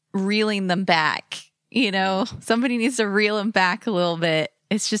nobody's reeling them back. You know, somebody needs to reel them back a little bit.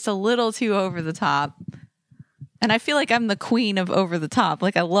 It's just a little too over the top. And I feel like I'm the queen of over the top.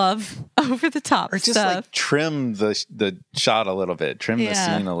 Like I love over the top Or just stuff. like trim the shot a little bit, trim the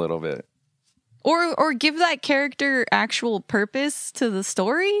scene a little bit. Or give that character actual purpose to the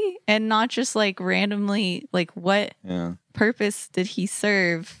story and not just like randomly like what purpose did he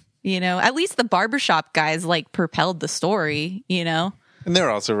serve? You know, at least the barbershop guys like propelled the story, you know? And they're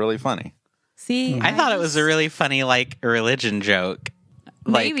also really funny. See, I thought it was a really funny like religion joke.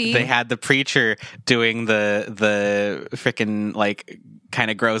 Like Maybe. they had the preacher doing the freaking like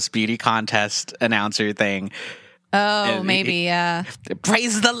kind of gross beauty contest announcer thing. Oh, And maybe, yeah.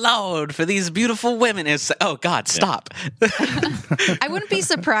 Praise the Lord for these beautiful women. It's oh God, stop. I wouldn't be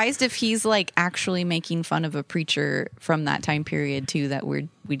surprised if he's like actually making fun of a preacher from that time period too that we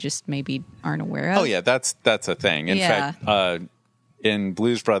just maybe aren't aware of. Oh yeah, that's a thing. In fact, in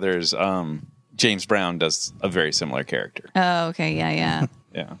Blues Brothers, James Brown does a very similar character. Oh, okay, yeah.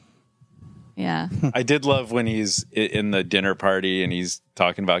 Yeah. Yeah. I did love when he's in the dinner party and he's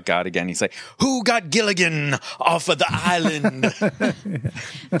talking about God again. He's like, "Who got Gilligan off of the island?"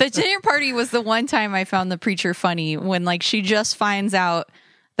 The dinner party was the one time I found the preacher funny when like she just finds out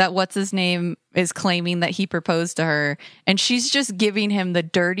that what's his name is claiming that he proposed to her and she's just giving him the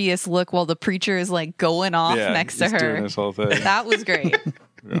dirtiest look while the preacher is like going off next to he's her. doing this whole thing. That was great.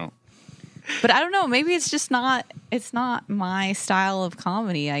 Yeah. But I don't know, maybe it's not my style of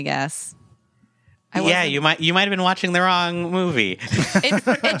comedy, I guess. Yeah, you might have been watching the wrong movie.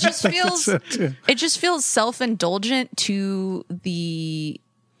 It just feels so, too. it just feels self-indulgent to the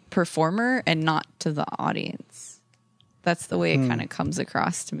performer and not to the audience. That's the way it kind of comes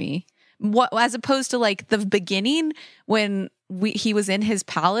across to me. As opposed to like the beginning when he was in his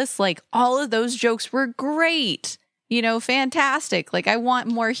palace, like all of those jokes were great. You know, fantastic. Like I want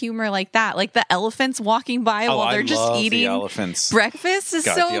more humor like that. Like the elephants walking by while they're just eating the elephants. breakfast is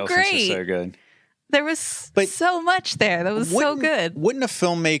God, so the elephants great. are so good. There was But so much there. That was so good. Wouldn't a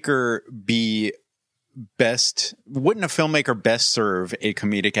filmmaker best serve a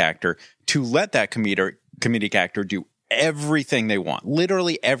comedic actor to let that comedic actor do everything they want,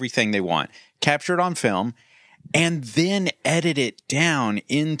 literally everything they want, capture it on film, and then edit it down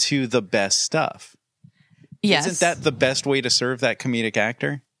into the best stuff? Yes. Isn't that the best way to serve that comedic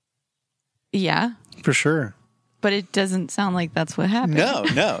actor? Yeah. For sure. But it doesn't sound like that's what happened. No.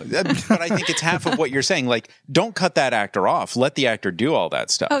 But I think it's half of what you're saying. Like, don't cut that actor off. Let the actor do all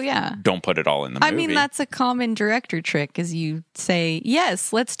that stuff. Oh, yeah. Don't put it all in the movie. I mean, that's a common director trick is you say,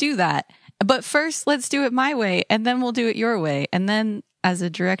 yes, let's do that. But first, let's do it my way, and then we'll do it your way. And then, as a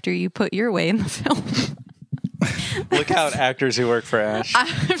director, you put your way in the film. Look out, actors who work for Ash.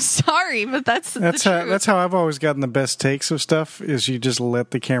 I'm sorry, but that's the truth. That's how I've always gotten the best takes of stuff is you just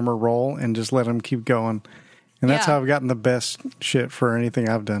let the camera roll and just let them keep going. And that's Yeah. how I've gotten the best shit for anything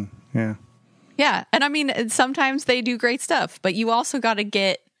I've done. Yeah. Yeah. And I mean, sometimes they do great stuff, but you also got to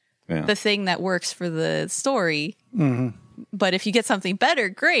get the thing that works for the story. Mm-hmm. But if you get something better,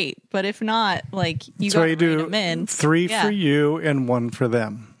 great. But if not, like, you got to rein them in. 3 for you and 1 for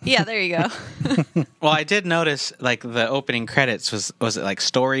them. Yeah, there you go. Well, I did notice like the opening credits was it like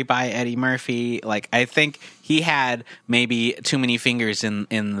story by Eddie Murphy? Like I think he had maybe too many fingers in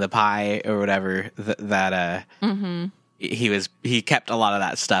the pie or whatever that he kept a lot of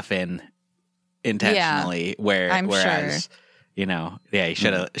that stuff in intentionally. Yeah, whereas sure. you know, he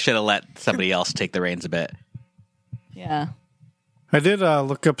should have let somebody else take the reins a bit. Yeah. I did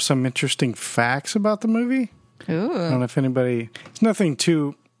look up some interesting facts about the movie. Ooh. I don't know if anybody... It's nothing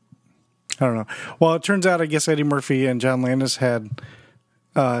too... I don't know. Well, it turns out, I guess, Eddie Murphy and John Landis had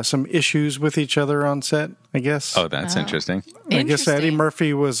some issues with each other on set, I guess. Oh, that's interesting. I guess Eddie Interesting.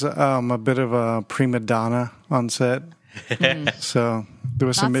 Murphy was a bit of a prima donna on set. So there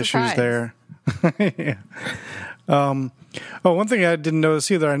was some Not issues surprised. there. Yeah. One thing I didn't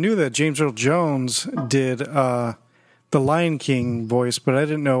notice either, I knew that James Earl Jones did the Lion King voice, but I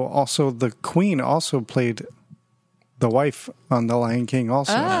didn't know also the Queen also played the wife on the Lion King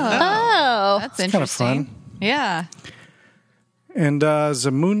also. Oh, That's kind of interesting. fun. Yeah. And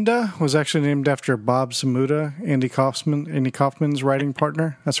Zamunda was actually named after Bob Zamuda, Andy Kaufman's writing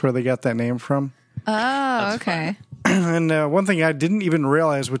partner. That's where they got that name from. Oh, okay. And one thing I didn't even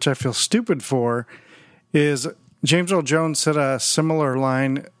realize, which I feel stupid for, is James Earl Jones said a similar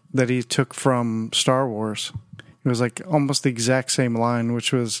line that he took from Star Wars. It was like almost the exact same line,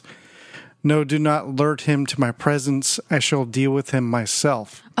 which was, "No, do not alert him to my presence. I shall deal with him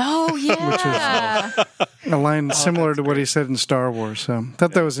myself." Oh, yeah. A line similar to what he said in Star Wars. So I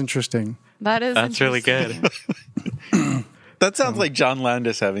thought that was interesting. That is That's really good. That sounds like John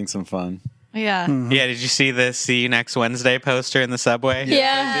Landis having some fun. Yeah. Yeah, did you see the "See You Next Wednesday" poster in the subway?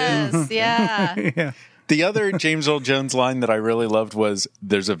 Yeah. Yes, yeah. Yeah. The other James Earl Jones line that I really loved was,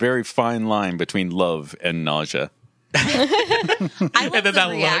 "There's a very fine line between love and nausea." I love then the that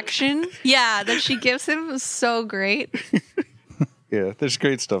look. reaction. Yeah, that she gives him was so great. Yeah, there's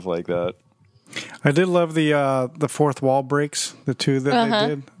great stuff like that. I did love the fourth wall breaks, the two that they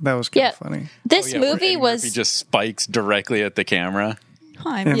did. That was kind Yeah. of funny. This Where movie Eddie was Murphy just spikes directly at the camera.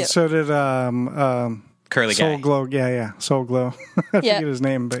 And so did Curly Soul guy. Glow. Yeah, Soul Glow. I forget his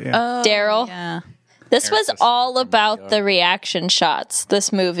name, but yeah. Daryl. Yeah. This was all about the reaction shots,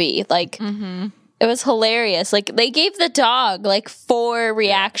 this movie. Like, it was hilarious. Like, they gave the dog, like, 4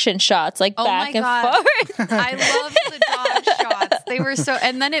 reaction shots, like, Oh back my and God. forth. I love the dog shots. They were so,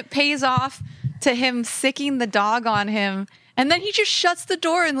 and then it pays off to him sicking the dog on him, and then he just shuts the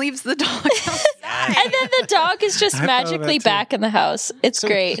door and leaves the dog outside. And then the dog is just thought of magically that too. back in the house. It's So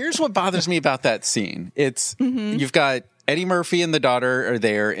great. here's what bothers me about that scene. It's you've got Eddie Murphy and the daughter are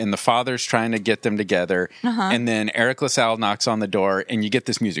there, and the father's trying to get them together. And then Eric LaSalle knocks on the door, and you get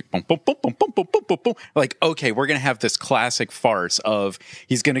this music. Boom, boom, boom, boom, boom, boom, boom, boom, boom. Like, okay, we're going to have this classic farce of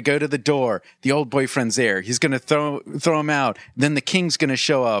he's going to go to the door. The old boyfriend's there. He's going to throw him out. Then the king's going to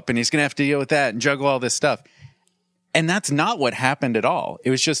show up, and he's going to have to deal with that and juggle all this stuff. And that's not what happened at all.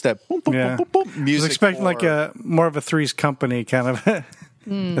 It was just that boom, boom, Yeah. boom, boom, boom, I music. was expecting like for- more of a Three's Company kind of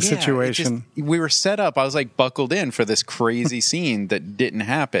a situation. It just- we were set up. I was like buckled in for this crazy scene that didn't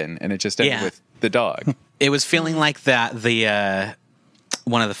happen, and it just ended Yeah. with the dog. It was feeling like that the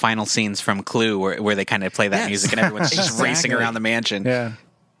one of the final scenes from Clue where they kind of play that Yes. music and everyone's just racing Exactly. around the mansion. Yeah.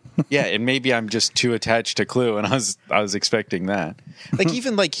 Yeah, and maybe I'm just too attached to Clue, and I was expecting that. Like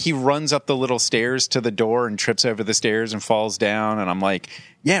even like he runs up the little stairs to the door and trips over the stairs and falls down, and I'm like,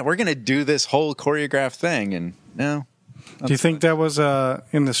 yeah, we're gonna do this whole choreographed thing, and no. Do you think that was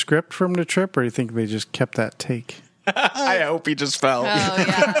in the script from the trip, or do you think they just kept that take? I hope he just fell. Oh,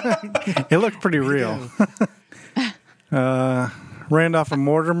 yeah. It looked pretty real. Randolph and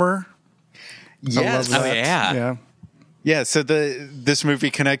Mortimer. Yes. I love Oh, that. yeah. Yeah. Yeah, so this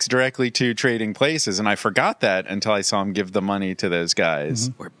movie connects directly to Trading Places, and I forgot that until I saw him give the money to those guys,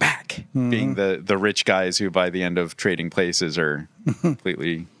 We're back. being the rich guys who by the end of Trading Places are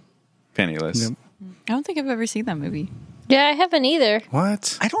completely penniless. Yep. I don't think I've ever seen that movie. Yeah, I haven't either.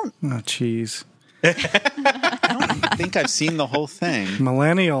 What? I don't Oh, jeez. think I've seen the whole thing.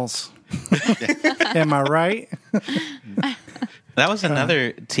 Millennials. Am I right? That was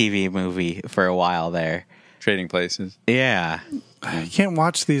another TV movie for a while there. Trading Places. Yeah. You can't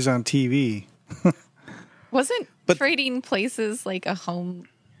watch these on TV. Wasn't Trading Places like a home?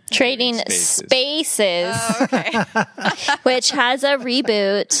 Trading Spaces, which has a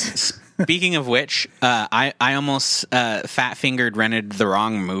reboot. Speaking of which, I almost fat fingered rented the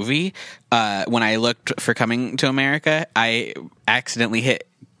wrong movie. When I looked for Coming to America, I accidentally hit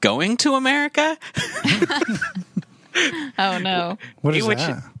Going to America. Oh no! What is Which-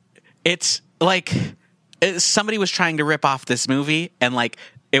 that? It's like somebody was trying to rip off this movie, and like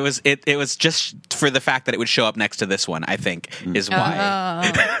it was just for the fact that it would show up next to this one. I think is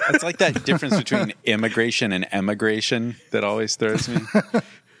why. It's like that difference between immigration and emigration that always throws me.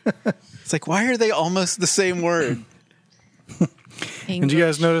 It's like, why are they almost the same word? And did you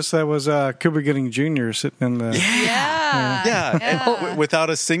guys notice that was Cuba Gooding Jr. sitting in the... Yeah. Yeah, and without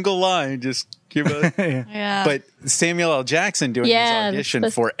a single line, just Cuba. Yeah. But Samuel L. Jackson doing Yeah, his audition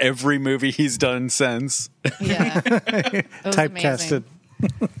that's- for every movie he's done since. Yeah. It was Typecasted.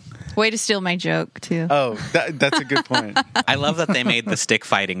 amazing. Way to steal my joke too. Oh, that's a good point. I love that they made the stick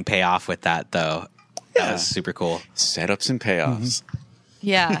fighting pay off with that, though. That was super cool. Setups and payoffs,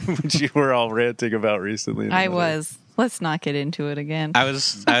 Yeah, which you were all ranting about recently. I was. Let's not get into it again. I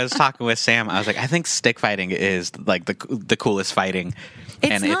was talking with Sam. I was like, I think stick fighting is like the coolest fighting.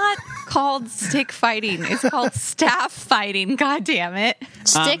 It's And not called stick fighting. It's called staff fighting. God damn it.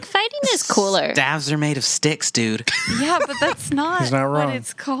 Stick fighting is cooler. Staves are made of sticks, dude. Yeah, but that's not, He's not what wrong.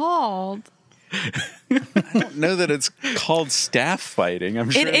 it's called. know that it's called staff fighting. I'm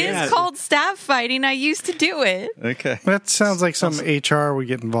sure It is called staff fighting. I used to do it. Okay. That sounds like some HR we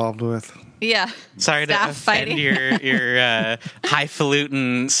get involved with. Yeah. Sorry to Staff offend fighting. your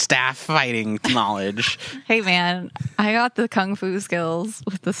highfalutin staff fighting knowledge. Hey, man, I got the kung fu skills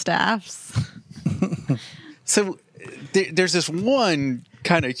with the staffs. So there's this one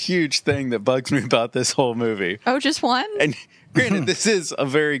kind of huge thing that bugs me about this whole movie. Oh, just one? And granted, this is a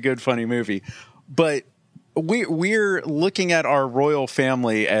very good, funny movie, but we're looking at our royal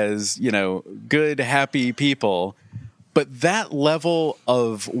family as, good, happy people. But that level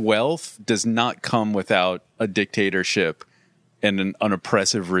of wealth does not come without a dictatorship and an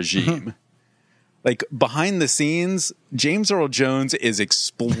oppressive regime. Like, behind the scenes, James Earl Jones is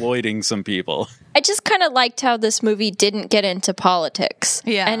exploiting some people. I just kind of liked how this movie didn't get into politics.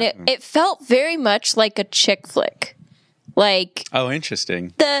 Yeah. And it felt very much like a chick flick. Like, Oh,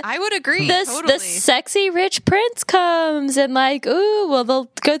 interesting. I would agree. the Totally. sexy rich prince comes and like, ooh, will the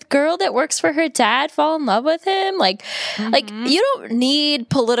good girl that works for her dad fall in love with him? Like you don't need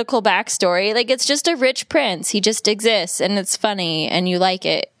political backstory. Like, it's just a rich prince. He just exists and it's funny and you like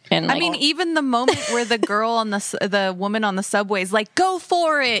it. And I mean, even the moment where the girl on the woman on the subway is like, "Go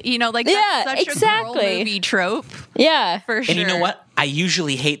for it," you know, like Yeah, that's such a exactly. girl movie trope yeah. for sure. And you know what? I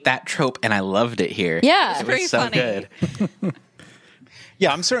usually hate that trope, and I loved it here. Yeah. it was very so funny. good.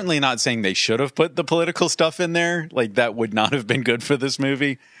 Yeah, I'm certainly not saying they should have put the political stuff in there. Like, that would not have been good for this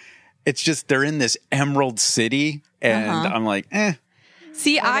movie. It's just they're in this Emerald City, and I'm like,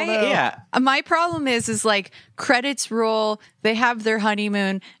 See, Yeah. my problem is like credits roll. They have their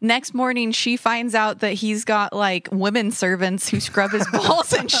honeymoon. Next morning, she finds out that he's got like women servants who scrub his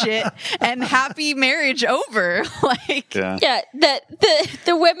balls and shit. And happy marriage over. Like, yeah. Yeah,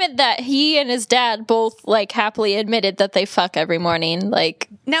 the women that he and his dad both like happily admitted that they fuck every morning. Like,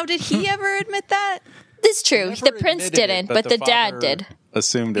 now did he ever admit that? it's true. The prince Admitted it, didn't, but the dad father did.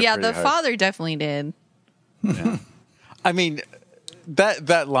 Assumed it Yeah, pretty the hard. father definitely did. I mean,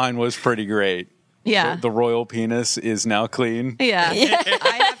 that line was pretty great. Yeah. The royal penis is now clean. Yeah.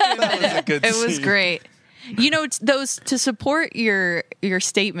 I have to admit it. good It was scene. great. You know, it's those to support your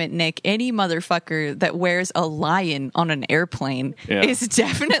statement, Nick. Any motherfucker that wears a lion on an airplane Yeah. is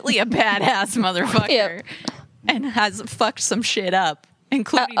definitely a badass motherfucker Yep. and has fucked some shit up,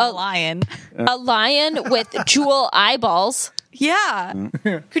 including a lion. A lion with jewel eyeballs. Yeah.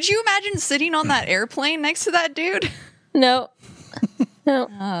 Could you imagine sitting on that airplane next to that dude? No.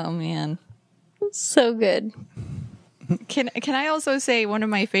 Oh man. So good. Can I also say one of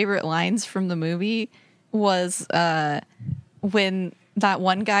my favorite lines from the movie was when that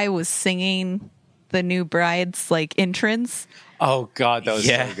one guy was singing the new bride's like entrance. Oh God, that was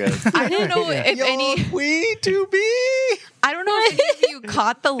Yeah. so good. I don't know if any we to be. I don't know if any of you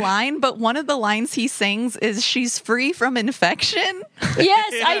caught the line, but one of the lines he sings is "She's free from infection."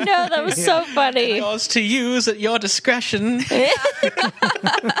 Yes, I know. That was so funny. Yours to use at your discretion.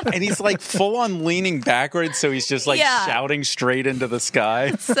 And he's like full on leaning backwards, so he's just like Yeah. shouting straight into the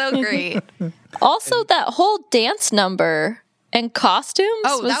sky. So great. Also, that whole dance number and costumes.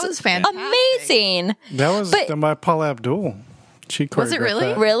 Oh, that was fantastic. amazing. That was But- done by Paula Abdul. She Was it choreographed really?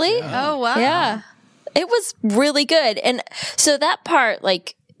 that. Really? Oh wow. Yeah. It was really good. And so that part,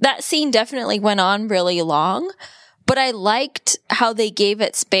 like, that scene definitely went on really long, but I liked how they gave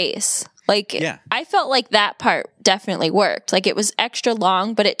it space. Like, Yeah. I felt like that part definitely worked. Like, it was extra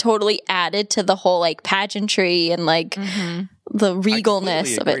long, but it totally added to the whole, like, pageantry and, like, the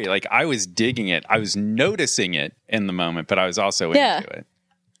regalness of Agree. it. Like, I was digging it. I was noticing it in the moment, but I was also Yeah. into it.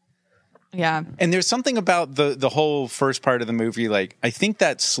 Yeah. And there's something about the whole first part of the movie, like, I think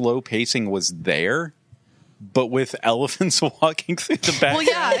that slow pacing was there, but with elephants walking through the back. Well,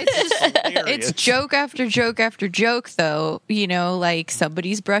 yeah, it's joke after joke after joke, though. You know, like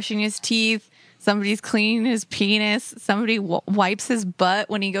somebody's brushing his teeth, somebody's cleaning his penis, somebody wipes his butt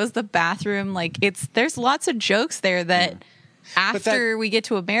when he goes to the bathroom. Like, there's lots of jokes there that after we get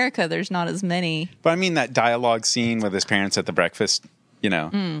to America, there's not as many. But I mean, that dialogue scene with his parents at the breakfast, you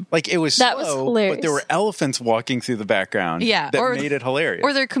know, like it was That was slow, hilarious. but there were elephants walking through the background. Yeah, that made it hilarious.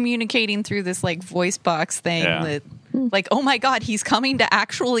 Or they're communicating through this like voice box thing Yeah. that, like, oh my god, he's coming to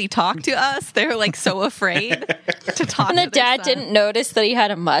actually talk to us. They're like so afraid to talk. And to the their dad son. didn't notice that he had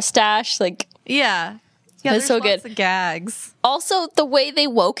a mustache. Like, Yeah, That's there's so lots good. of gags. also, the way they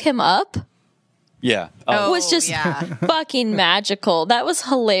woke him up yeah. was just yeah. fucking magical. That was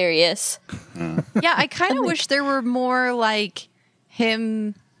hilarious. Yeah, I kind of wish there were more like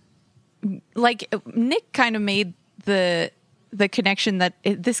him. Like Nick kind of made the connection that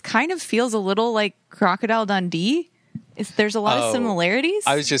this kind of feels a little like Crocodile Dundee. There's a lot of similarities,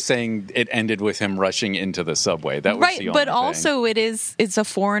 I was just saying it ended with him rushing into the subway. That was right? the only But thing. also, it's a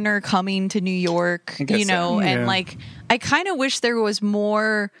foreigner coming to New York, guess you know, so. and Yeah. like I kind of wish there was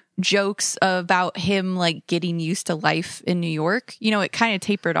more jokes about him like getting used to life in New York. You know, it kind of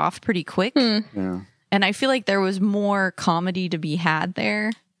tapered off pretty quick, and I feel like there was more comedy to be had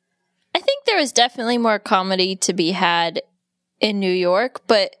there. I think there was definitely more comedy to be had in New York,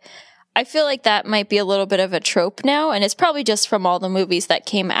 but I feel like that might be a little bit of a trope now, and it's probably just from all the movies that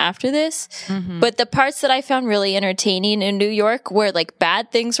came after this. But the parts that I found really entertaining in New York where like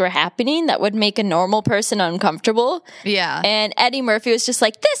bad things were happening that would make a normal person uncomfortable. Yeah. And Eddie Murphy was just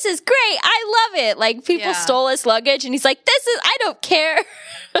like, this is great. I love it. Like people Yeah. stole his luggage and he's like, I don't care.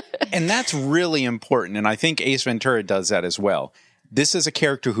 And that's really important. And I think Ace Ventura does that as well. This is a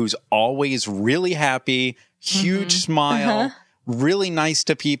character who's always really happy, huge smile, really nice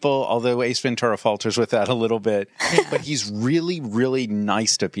to people, although Ace Ventura falters with that a little bit. But he's really, really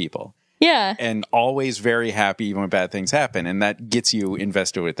nice to people Yeah. and always very happy even when bad things happen. And that gets you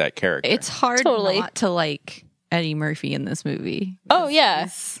invested with that character. It's hard Totally. not to like Eddie Murphy in this movie. Oh, yeah.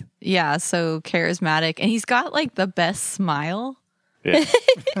 Yeah, so charismatic. And he's got like the best smile. Yeah.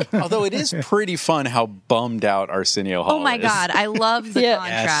 Although it is pretty fun how bummed out Arsenio Hall Oh my is. God. I love the Yeah.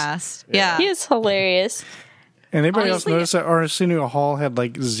 contrast. Yeah. He is hilarious. Anybody Honestly- else notice that Arsenio Hall had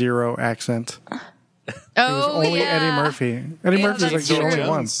like zero accent? It was Oh, only yeah. Eddie Murphy. Eddie Yeah, Murphy's like that's the true. only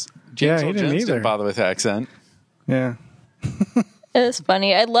one. James Yeah, he Earl didn't Jones either. bother with accent. Yeah. It was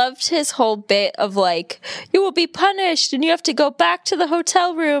funny. I loved his whole bit of like, you will be punished and you have to go back to the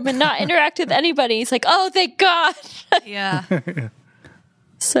hotel room and not interact with anybody. He's like, oh, thank God. Yeah.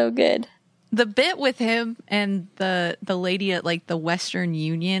 So good. The bit with him and the lady at like the Western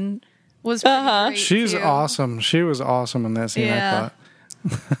Union was pretty great, She's too. awesome. She was awesome in that scene, Yeah. I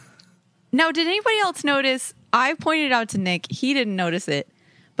thought. Now, did anybody else notice? I pointed out to Nick, he didn't notice it,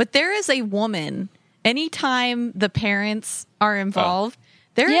 but there is a woman. Anytime the parents are involved,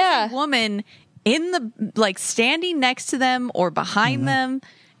 there is Yeah. a woman in the like standing next to them or behind them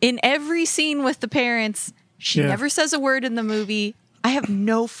in every scene with the parents. She Yeah. never says a word in the movie. I have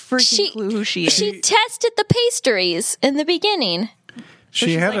no freaking clue who she is. She tested the pastries in the beginning. She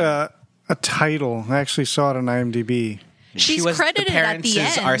she's had like- a title. I actually saw it on IMDb. She's she was credited the at parents' the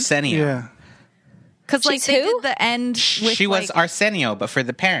end Arsenio. Yeah. because like She's they who? did the end. With, She was like, Arsenio, but for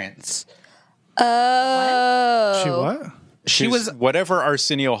the parents. Oh. She what? She She's- was whatever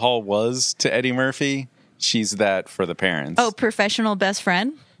Arsenio Hall was to Eddie Murphy, she's that for the parents. professional best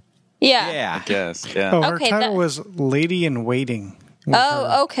friend. Yeah. yeah. Yes, yeah. Oh, her Okay, title that- was Lady in Waiting.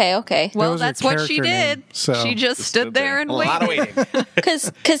 Oh, okay. Well, was her that's what she character did. name, so- She just stood there and A lot of waited. waiting.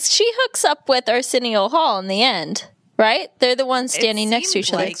 Because she hooks up with Arsenio Hall in the end, right? They're the ones standing next to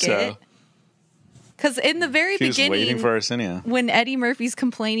each other. So Because in the very she was waiting beginning, for Arsenio. when Eddie Murphy's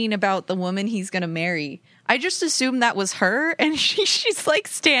complaining about the woman he's going to marry, I just assumed that was her, and she's like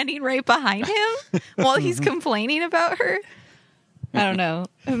standing right behind him while he's complaining about her. I don't know.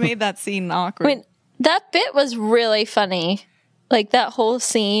 It made that scene awkward. I mean, that bit was really funny. Like that whole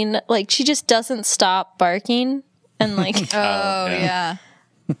scene, like she just doesn't stop barking, and like oh yeah.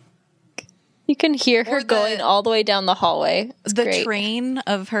 you can hear her Or the- going all the way down the hallway. It's The great. train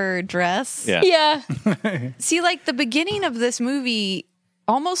of her dress. Yeah. Yeah, See, like the beginning of this movie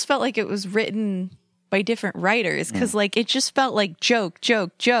almost felt like it was written by different writers because, like, it just felt like joke,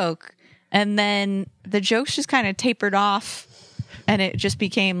 and then the jokes just kind of tapered off, and it just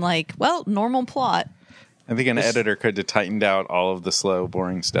became like, well, normal plot. I think an editor could have tightened out all of the slow,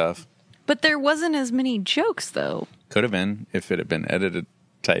 boring stuff. But there wasn't as many jokes, though. Could have been if it had been edited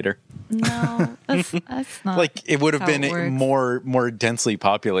tighter. No, that's not Like it would have how been it works. more densely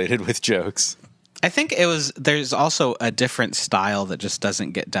populated with jokes. I think it was. There's also a different style that just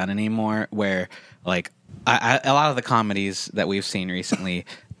doesn't get done anymore. Where like a lot of the comedies that we've seen recently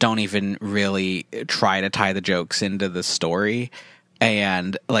don't even really try to tie the jokes into the story.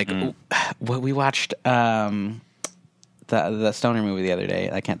 And like we watched the Stoner movie the other day.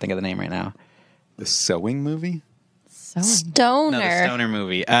 I can't think of the name right now. The sewing movie? Stoner. No, the Stoner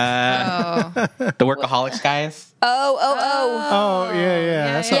movie. The Workaholics guys. Oh. Oh,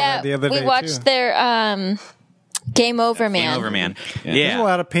 yeah. I saw Yeah, that the other day, we watched too. their Game Over Man. Game Over Man. Yeah. There's a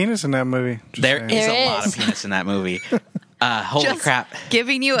lot of penis in that movie. just There saying. is There a lot is. of penis in that movie. Holy Just crap.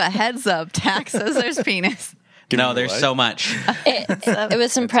 giving you a heads up. Tax says there's penis. No, there's so much. It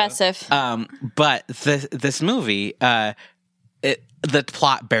was impressive. But this movie, the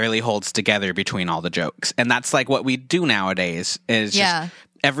plot barely holds together between all the jokes, and that's like what we do nowadays. Is Yeah. just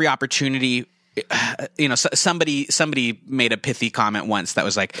every opportunity. You know, somebody made a pithy comment once that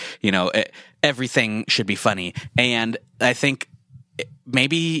was like, you know, everything should be funny, and I think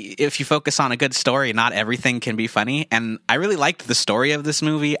maybe if you focus on a good story, not everything can be funny. And I really liked the story of this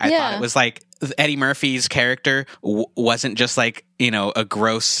movie. I thought Yeah. it was like Eddie Murphy's character wasn't just like, you know, a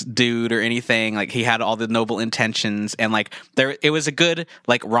gross dude or anything. Like he had all the noble intentions, and like it was a good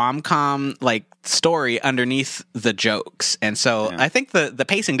like rom-com like story underneath the jokes. And so I think the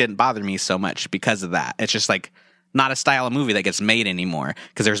pacing didn't bother me so much because of that. It's just like not a style of movie that gets made anymore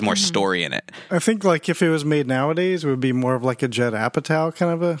because there's more story in it. I think like if it was made nowadays, it would be more of like a Judd Apatow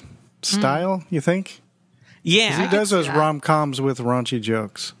kind of a style. You think? Yeah, He does those rom-coms with raunchy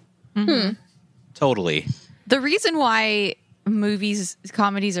jokes. totally. The reason why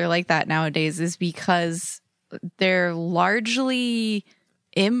comedies are like that nowadays is because they're largely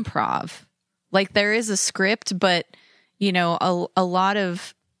improv. Like there is a script, but you know, a lot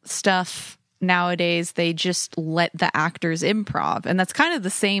of stuff nowadays they just let the actors improv, and that's kind of the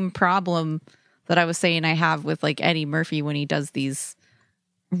same problem that I was saying I have with like Eddie Murphy when he does these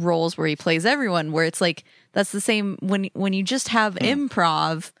roles where he plays everyone, where it's like that's the same when you just have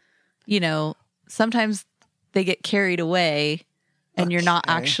improv, you know, sometimes they get carried away and you're not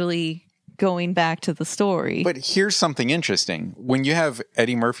actually going back to the story. But here's something interesting. When you have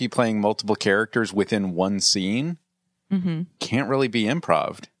Eddie Murphy playing multiple characters within one scene, can't really be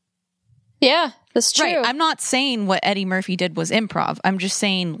improv. Yeah, that's true. Right. I'm not saying what Eddie Murphy did was improv. I'm just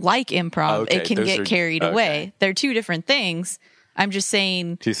saying, like improv, Okay, it can those get are- carried okay. away. They're two different things. I'm just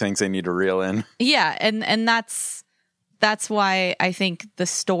saying, Two things they need to reel in. yeah, and that's why I think the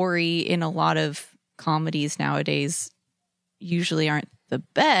story in a lot of comedies nowadays usually aren't the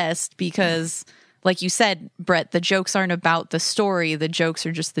best because, like you said, Brett, the jokes aren't about the story. The jokes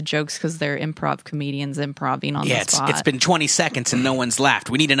are just the jokes because they're improv comedians improving on Yeah, the spot. it's been 20 seconds and no one's laughed.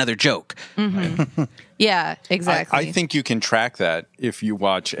 We need another joke. Yeah, exactly. I think you can track that if you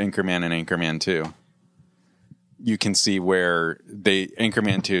watch Anchorman and Anchorman 2. You can see where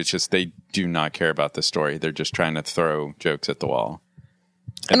Anchorman 2, it's just they do not care about the story. They're just trying to throw jokes at the wall.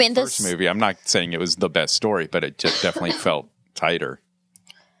 I mean, the first movie, I'm not saying it was the best story, but it just definitely felt tighter.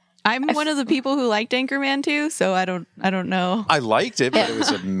 I'm one of the people who liked Anchorman too, so I don't know. I liked it, but it was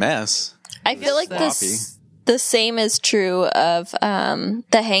a mess. I feel like sloppy. the same is true of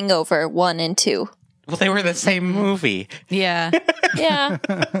The Hangover 1 and 2. Well, they were the same movie. Yeah. Yeah.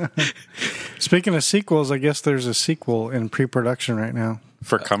 Speaking of sequels, I guess there's a sequel in pre-production right now.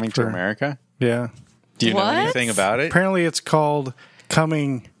 For Coming to America? Yeah. Do you know What? anything about it? Apparently it's called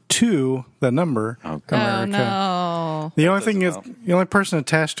Coming to the Number Oh, God. Oh America. no. The only thing is, doesn't the only person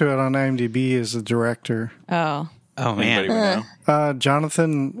attached to it on IMDb is the director. Oh. Oh, Anybody man. would know?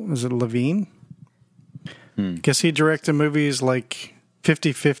 Jonathan, was it Levine? Guess he directed movies like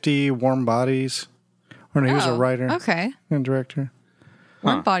 50-50, Warm Bodies. Or no, he was a Oh, writer Okay. and director.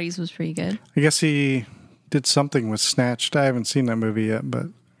 Warm Bodies was pretty good. I guess he did something with Snatched. I haven't seen that movie yet, but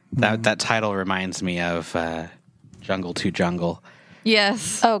That title reminds me of Jungle to Jungle.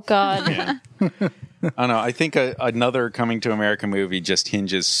 Yes. Oh, God. I don't know. I think another Coming to America movie just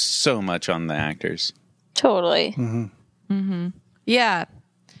hinges so much on the actors. Totally. Yeah.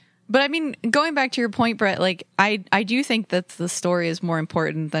 But I mean, going back to your point, Brett, like I do think that the story is more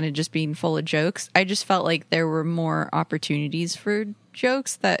important than it just being full of jokes. I just felt like there were more opportunities for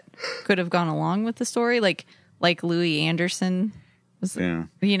jokes that could have gone along with the story, like Louis Anderson was, Yeah.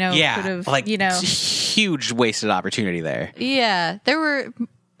 you know, Yeah, could have, like you know, huge wasted opportunity there. yeah, there were.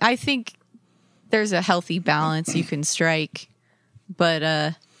 I think there's a healthy balance you can strike, but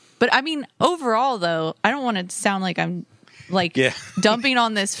I mean, overall, though, I don't want to sound like I'm like Yeah. dumping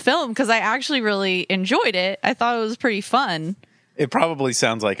on this film because I actually really enjoyed it. I thought it was pretty fun. It probably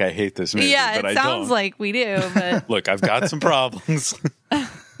sounds like I hate this movie, Yeah, but it I sounds don't. like we do, but Look, I've got some problems.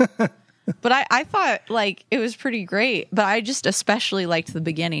 but I thought like it was pretty great. But I just especially liked the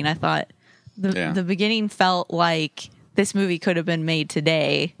beginning. I thought the beginning felt like this movie could have been made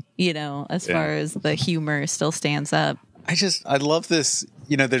today. You know, as Yeah. far as the humor still stands up. I love this.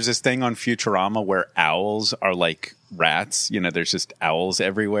 You know, there's this thing on Futurama where owls are like rats. You know, there's just owls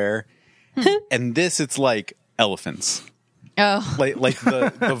everywhere. And this, it's like elephants. Oh, Like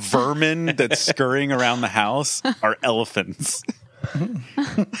the vermin that's scurrying around the house are elephants.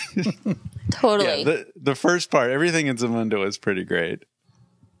 Totally. Yeah, the first part, everything in Zamunda is pretty great.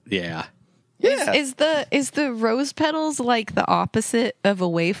 Yeah. Yeah. Is the rose petals like the opposite of a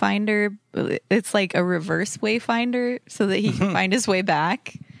wayfinder? It's like a reverse wayfinder so that he can find his way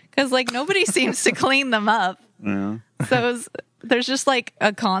back. Because like nobody seems to clean them up. Yeah. So there's just like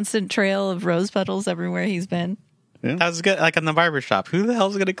a constant trail of rose petals everywhere he's been. That was good. Like in the barbershop. Who the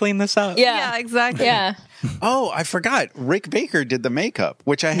hell's going to clean this up? Yeah. Exactly. Yeah. Oh, I forgot. Rick Baker did the makeup,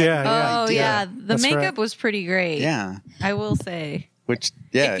 which I had Yeah, no Oh idea. yeah, the That's makeup right. was pretty great. Yeah. I will say Which,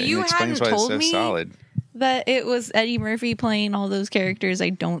 yeah, If it you explains hadn't why it's told so me- solid. that it was Eddie Murphy playing all those characters. I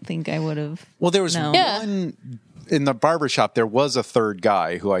don't think I would have. Well, there was No. Yeah. one in the barbershop. There was a third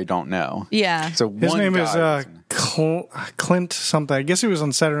guy who I don't know. Yeah. So his one name guy is was- Clint something. I guess he was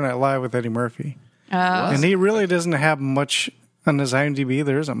on Saturday Night Live with Eddie Murphy. Oh. And he really doesn't have much on his IMDb.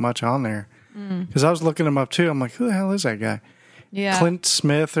 There isn't much on there. Because I was looking him up too. I'm like, who the hell is that guy? Yeah. Clint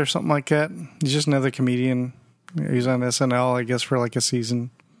Smith or something like that. He's just another comedian. He's on SNL, I guess, for like a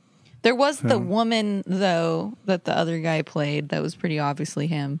season. There was the woman, though, that the other guy played that was pretty obviously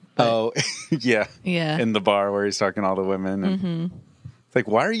him. Oh, yeah. Yeah. In the bar where he's talking to all the women. And It's like,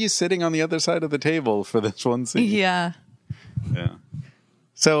 why are you sitting on the other side of the table for this one scene? Yeah. Yeah.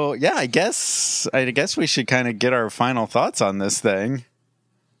 So, yeah, I guess we should kind of get our final thoughts on this thing.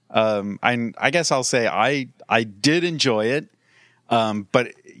 I guess I'll say I did enjoy it.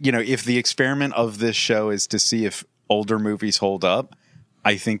 But, you know, if the experiment of this show is to see if older movies hold up,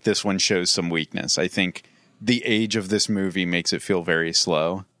 I think this one shows some weakness. I think the age of this movie makes it feel very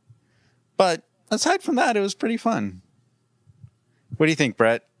slow. But aside from that, it was pretty fun. What do you think,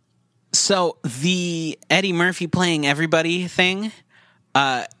 Brett? So the Eddie Murphy playing everybody thing,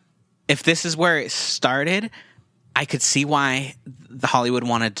 if this is where it started, I could see why the Hollywood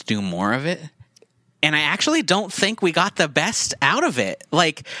wanted to do more of it. And I actually don't think we got the best out of it.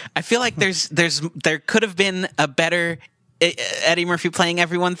 Like, I feel like there could have been a better Eddie Murphy playing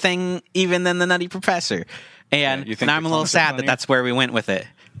everyone thing even than the Nutty Professor. And, you think I'm a little sad that that's where we went with it.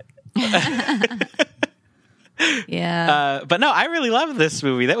 Yeah. But no, I really loved this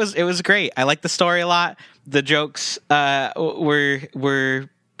movie. It was great. I liked the story a lot. The jokes were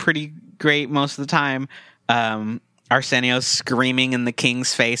pretty great most of the time. Arsenio screaming in the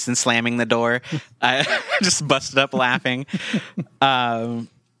king's face and slamming the door. I just busted up laughing. Yeah,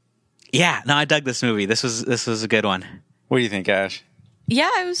 no, I dug this movie. This was a good one. What do you think, Ash? Yeah,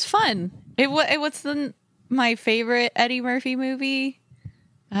 it was fun. It was my favorite Eddie Murphy movie.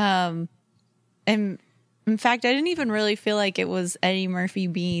 And in fact, I didn't even really feel like it was Eddie Murphy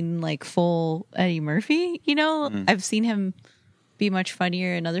being like full Eddie Murphy. You know, I've seen him be much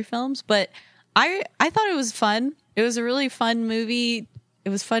funnier in other films, but I thought it was fun. It was a really fun movie. It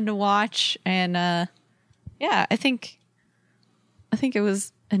was fun to watch, and yeah, I think it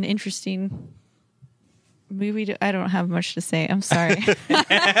was an interesting movie. I don't have much to say. I'm sorry. Perfect.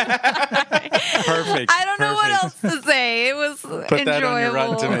 I don't know what else to say. It was Put enjoyable. that on your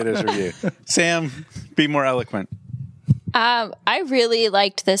Rotten Tomatoes review. Sam, be more eloquent. I really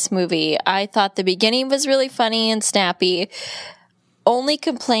liked this movie. I thought the beginning was really funny and snappy. Only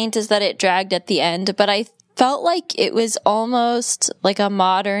complaint is that it dragged at the end, but I felt like it was almost like a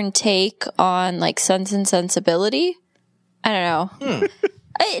modern take on like Sense and Sensibility. I don't know.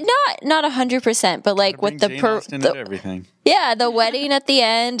 Not 100%, but like with the everything. Yeah, the wedding at the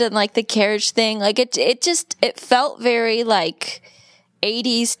end and like the carriage thing, like it felt very like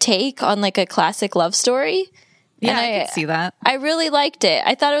 80s take on like a classic love story. Yeah, And I could see that. I really liked it.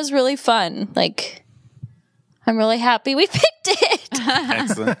 I thought it was really fun. Like, I'm really happy we picked it.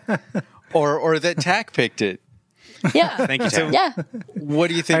 Excellent. Or that Tack picked it. Yeah. Thank you, Sam. Yeah. What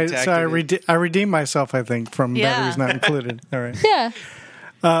do you think, Tack? So I redeemed myself, I think, from Batteries Not Included. All right. Yeah.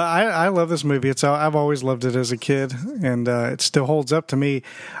 I love this movie. I've always loved it as a kid, and it still holds up to me.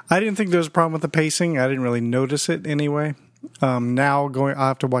 I didn't think there was a problem with the pacing. I didn't really notice it anyway. I'll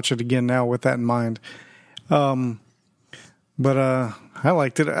have to watch it again now with that in mind. But I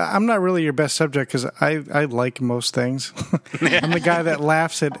liked it. I'm not really your best subject because I like most things. I'm the guy that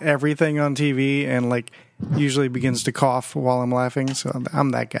laughs at everything on TV and like usually begins to cough while I'm laughing. So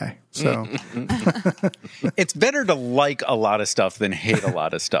I'm that guy. So It's better to like a lot of stuff than hate a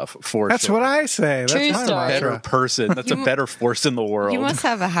lot of stuff. that's what I say. That's True my story. better mantra. person. That's a better force in the world. You must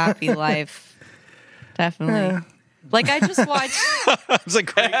have a happy life. Definitely. Like I just watched. It's a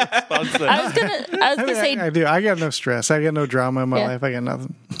great response. I was gonna say, I do. I got no stress. I got no drama in my Yeah. life. I got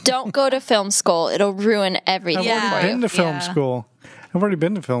nothing. don't go to film school. It'll ruin everything Yeah. for Been you. to film Yeah. school. I've already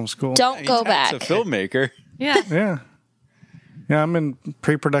been to film school. Don't go Tack's back. a filmmaker. Yeah. Yeah. Yeah, I'm in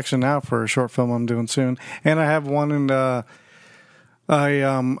pre-production now for a short film I'm doing soon. And I have one in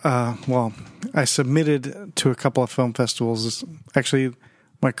I submitted to a couple of film festivals. It's actually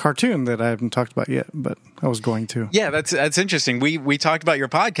my cartoon that I haven't talked about yet, but I was going to. Yeah, that's interesting. We talked about your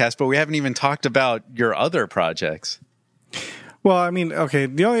podcast, but we haven't even talked about your other projects. Well, I mean, okay,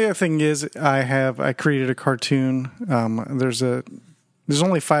 the only other thing is I created a cartoon. There's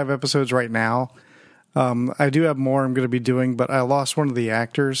only 5 episodes right now. I do have more I'm going to be doing, but I lost one of the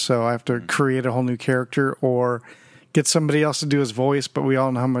actors, so I have to create a whole new character or get somebody else to do his voice, but we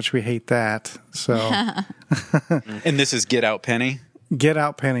all know how much we hate that. So And this is Get Out Penny. Get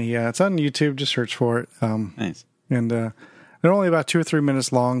Out Penny. Yeah, it's on YouTube. Just search for it. Nice. And they're only about 2 or 3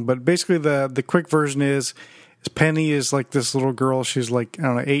 minutes long, but basically the quick version is Penny is like this little girl. She's like, I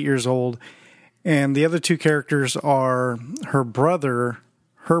don't know, 8 years old. And the other 2 characters are her brother,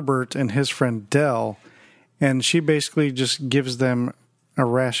 Herbert, and his friend Dell. And she basically just gives them a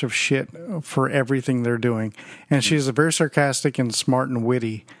rash of shit for everything they're doing. And she's very sarcastic and smart and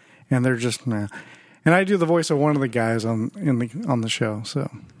witty. And they're just, nah. And I do the voice of one of the guys on the show. So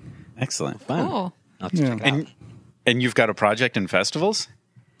Excellent. Fun. Cool. I'll have to check it out. And you've got a project in festivals?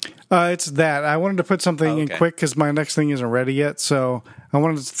 it's that. I wanted to put something in okay. quick because my next thing isn't ready yet. So I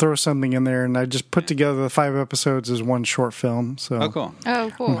wanted to throw something in there. And I just put together the 5 episodes as one short film. So Oh, cool.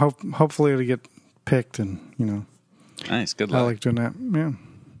 Oh, cool. hopefully it'll get picked. And, Nice. Good I luck. like doing that. Yeah.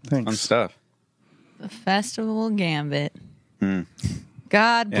 Thanks. Fun stuff. The Festival Gambit.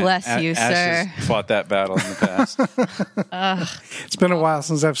 God bless you, Ash sir. has fought that battle in the past. It's been a while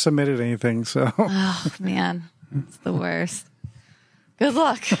since I've submitted anything. So Oh, man. It's the worst. Good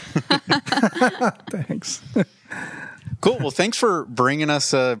luck. thanks. Cool. Well, thanks for bringing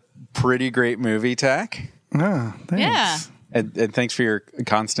us a pretty great movie, Tack. Ah, thanks. Yeah. And thanks for your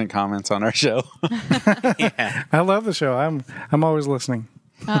constant comments on our show. I love the show. I'm always listening.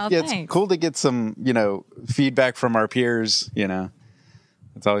 Oh, Yeah, thanks. it's cool to get some, feedback from our peers,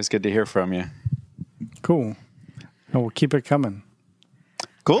 It's always good to hear from you. Cool. And we'll keep it coming.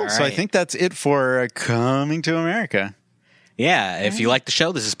 Cool. All So I right. think that's it for Coming to America. Yeah, if you like the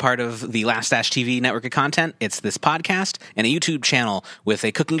show, this is part of the Laugh Stash TV network of content. It's this podcast and a YouTube channel with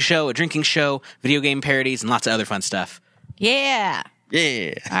a cooking show, a drinking show, video game parodies, and lots of other fun stuff. Yeah.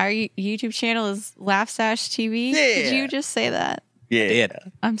 Yeah. Our YouTube channel is Laugh Stash TV. Yeah. Did you just say that? Yeah. Did.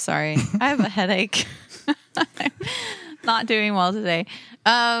 I'm sorry. I have a headache. I'm not doing well today.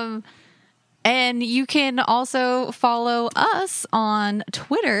 And you can also follow us on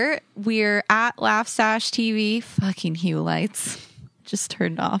Twitter. We're at Laughstash TV. Fucking Hue Lights just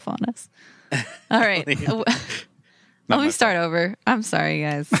turned off on us. All right. Let me start over. I'm sorry,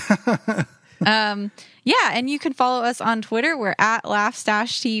 guys. Yeah, and you can follow us on Twitter. We're at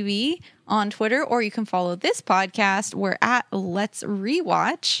Laughstash TV on Twitter, or you can follow this podcast. We're at Let's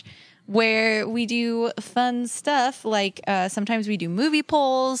Rewatch, where we do fun stuff like sometimes we do movie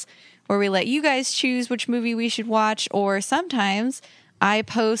polls where we let you guys choose which movie we should watch, or sometimes I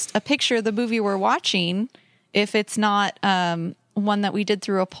post a picture of the movie we're watching if it's not one that we did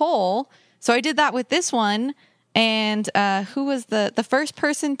through a poll. So I did that with this one, and who was the first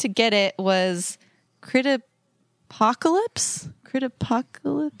person to get it was Critapocalypse?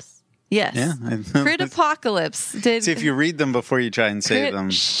 Yes. Yeah. Critapocalypse. Did See, if you read them before you try and say them,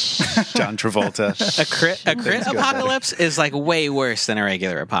 John Travolta. A crit apocalypse is like way worse than a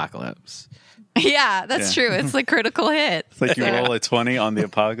regular apocalypse. Yeah, that's true. It's the critical hit. It's like you roll a 20 on the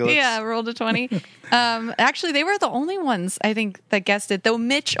apocalypse. Yeah, rolled a 20. Actually, they were the only ones I think that guessed it. Though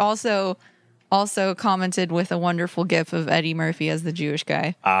Mitch also commented with a wonderful gif of Eddie Murphy as the Jewish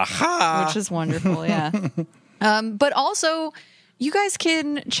guy, which is wonderful. Yeah. But also, you guys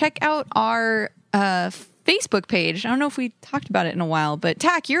can check out our Facebook page. I don't know if we talked about it in a while, but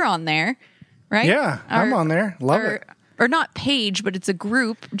Tack, you're on there, right? Yeah, I'm on there. Love it. Or not page, but it's a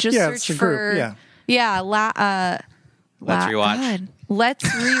group. Just Yeah, search it's a for group, yeah. yeah. Let's Rewatch. God. Let's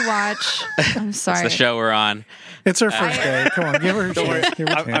Rewatch. I'm sorry. It's the show we're on. It's her first day. Come on, give her a chance. Give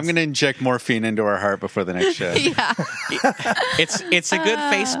her a I'm chance. going to inject morphine into our heart before the next show. Yeah. It's a good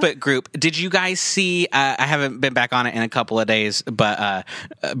Facebook group. Did you guys see? I haven't been back on it in a couple of days, but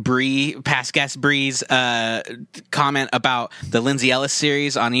past guest Bree's comment about the Lindsay Ellis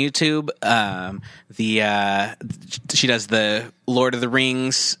series on YouTube. She does the Lord of the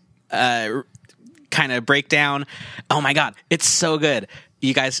Rings kind of breakdown. Oh my god, it's so good.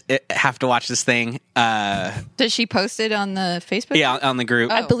 You guys have to watch this thing. Does she post it on the Facebook? Yeah, on the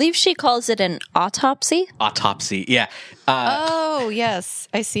group. I believe she calls it an autopsy. Autopsy. Yeah. Oh, yes.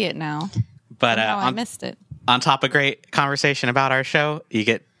 I see it now. But Oh, I missed it. on top of great conversation about our show, you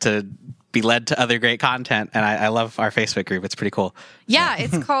get to be led to other great content. And I love our Facebook group. It's pretty cool. Yeah,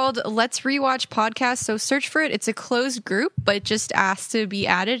 it's called Let's Rewatch Podcast. So search for it. It's a closed group, but just ask to be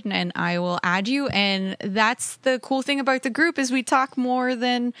added, and I will add you. And that's the cool thing about the group is we talk more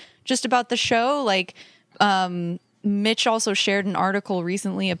than just about the show. Like, Mitch also shared an article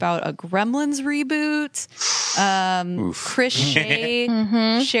recently about a Gremlins reboot. Chris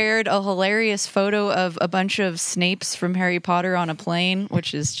Shea shared a hilarious photo of a bunch of Snapes from Harry Potter on a plane,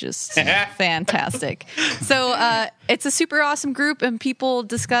 which is just fantastic. So it's a super awesome group, and people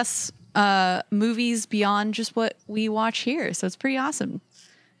discuss movies beyond just what we watch here. So it's pretty awesome.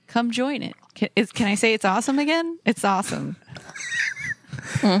 Come join it. Can I say it's awesome again? It's awesome.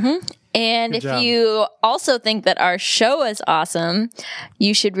 And Good if job. you also think that our show is awesome,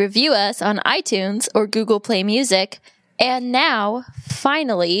 you should review us on iTunes or Google Play Music. And now,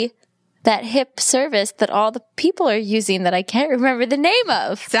 finally, that hip service that all the people are using that I can't remember the name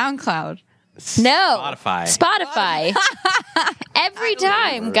of. SoundCloud. No. Spotify. Spotify. every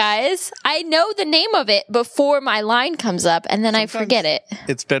time, guys. I know the name of it before my line comes up, and then I forget it.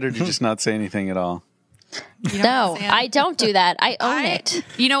 It's better to just not say anything at all. No, I don't do that. I own it.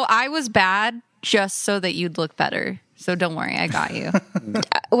 You know, I was bad just so that you'd look better. So don't worry, I got you.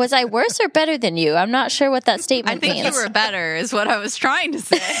 Was I worse or better than you? I'm not sure what that I statement think means. you were better, is what I was trying to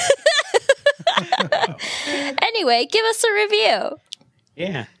say. Anyway, give us a review.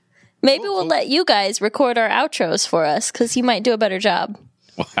 Yeah. Maybe we'll let you guys record our outros for us because you might do a better job.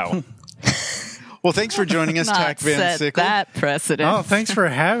 Wow. Well, thanks for joining us, Tack Van set Sickle. that precedent. Oh, thanks for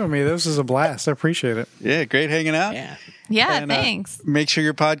having me. This is a blast. I appreciate it. Yeah, great hanging out. Yeah. Yeah, And, thanks. Make sure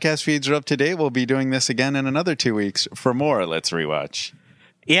your podcast feeds are up to date. We'll be doing this again in another 2 weeks for more Let's Rewatch.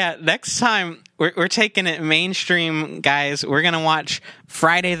 Yeah, next time we're taking it mainstream, guys. We're going to watch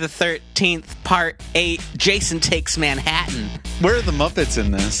Friday the 13th, Part 8, Jason Takes Manhattan. Where are the Muppets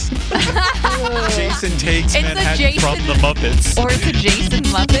in this? Jason Takes It's a Manhattan Jason- from the Muppets. Or it's a Jason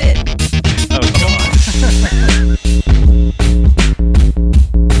Muppet.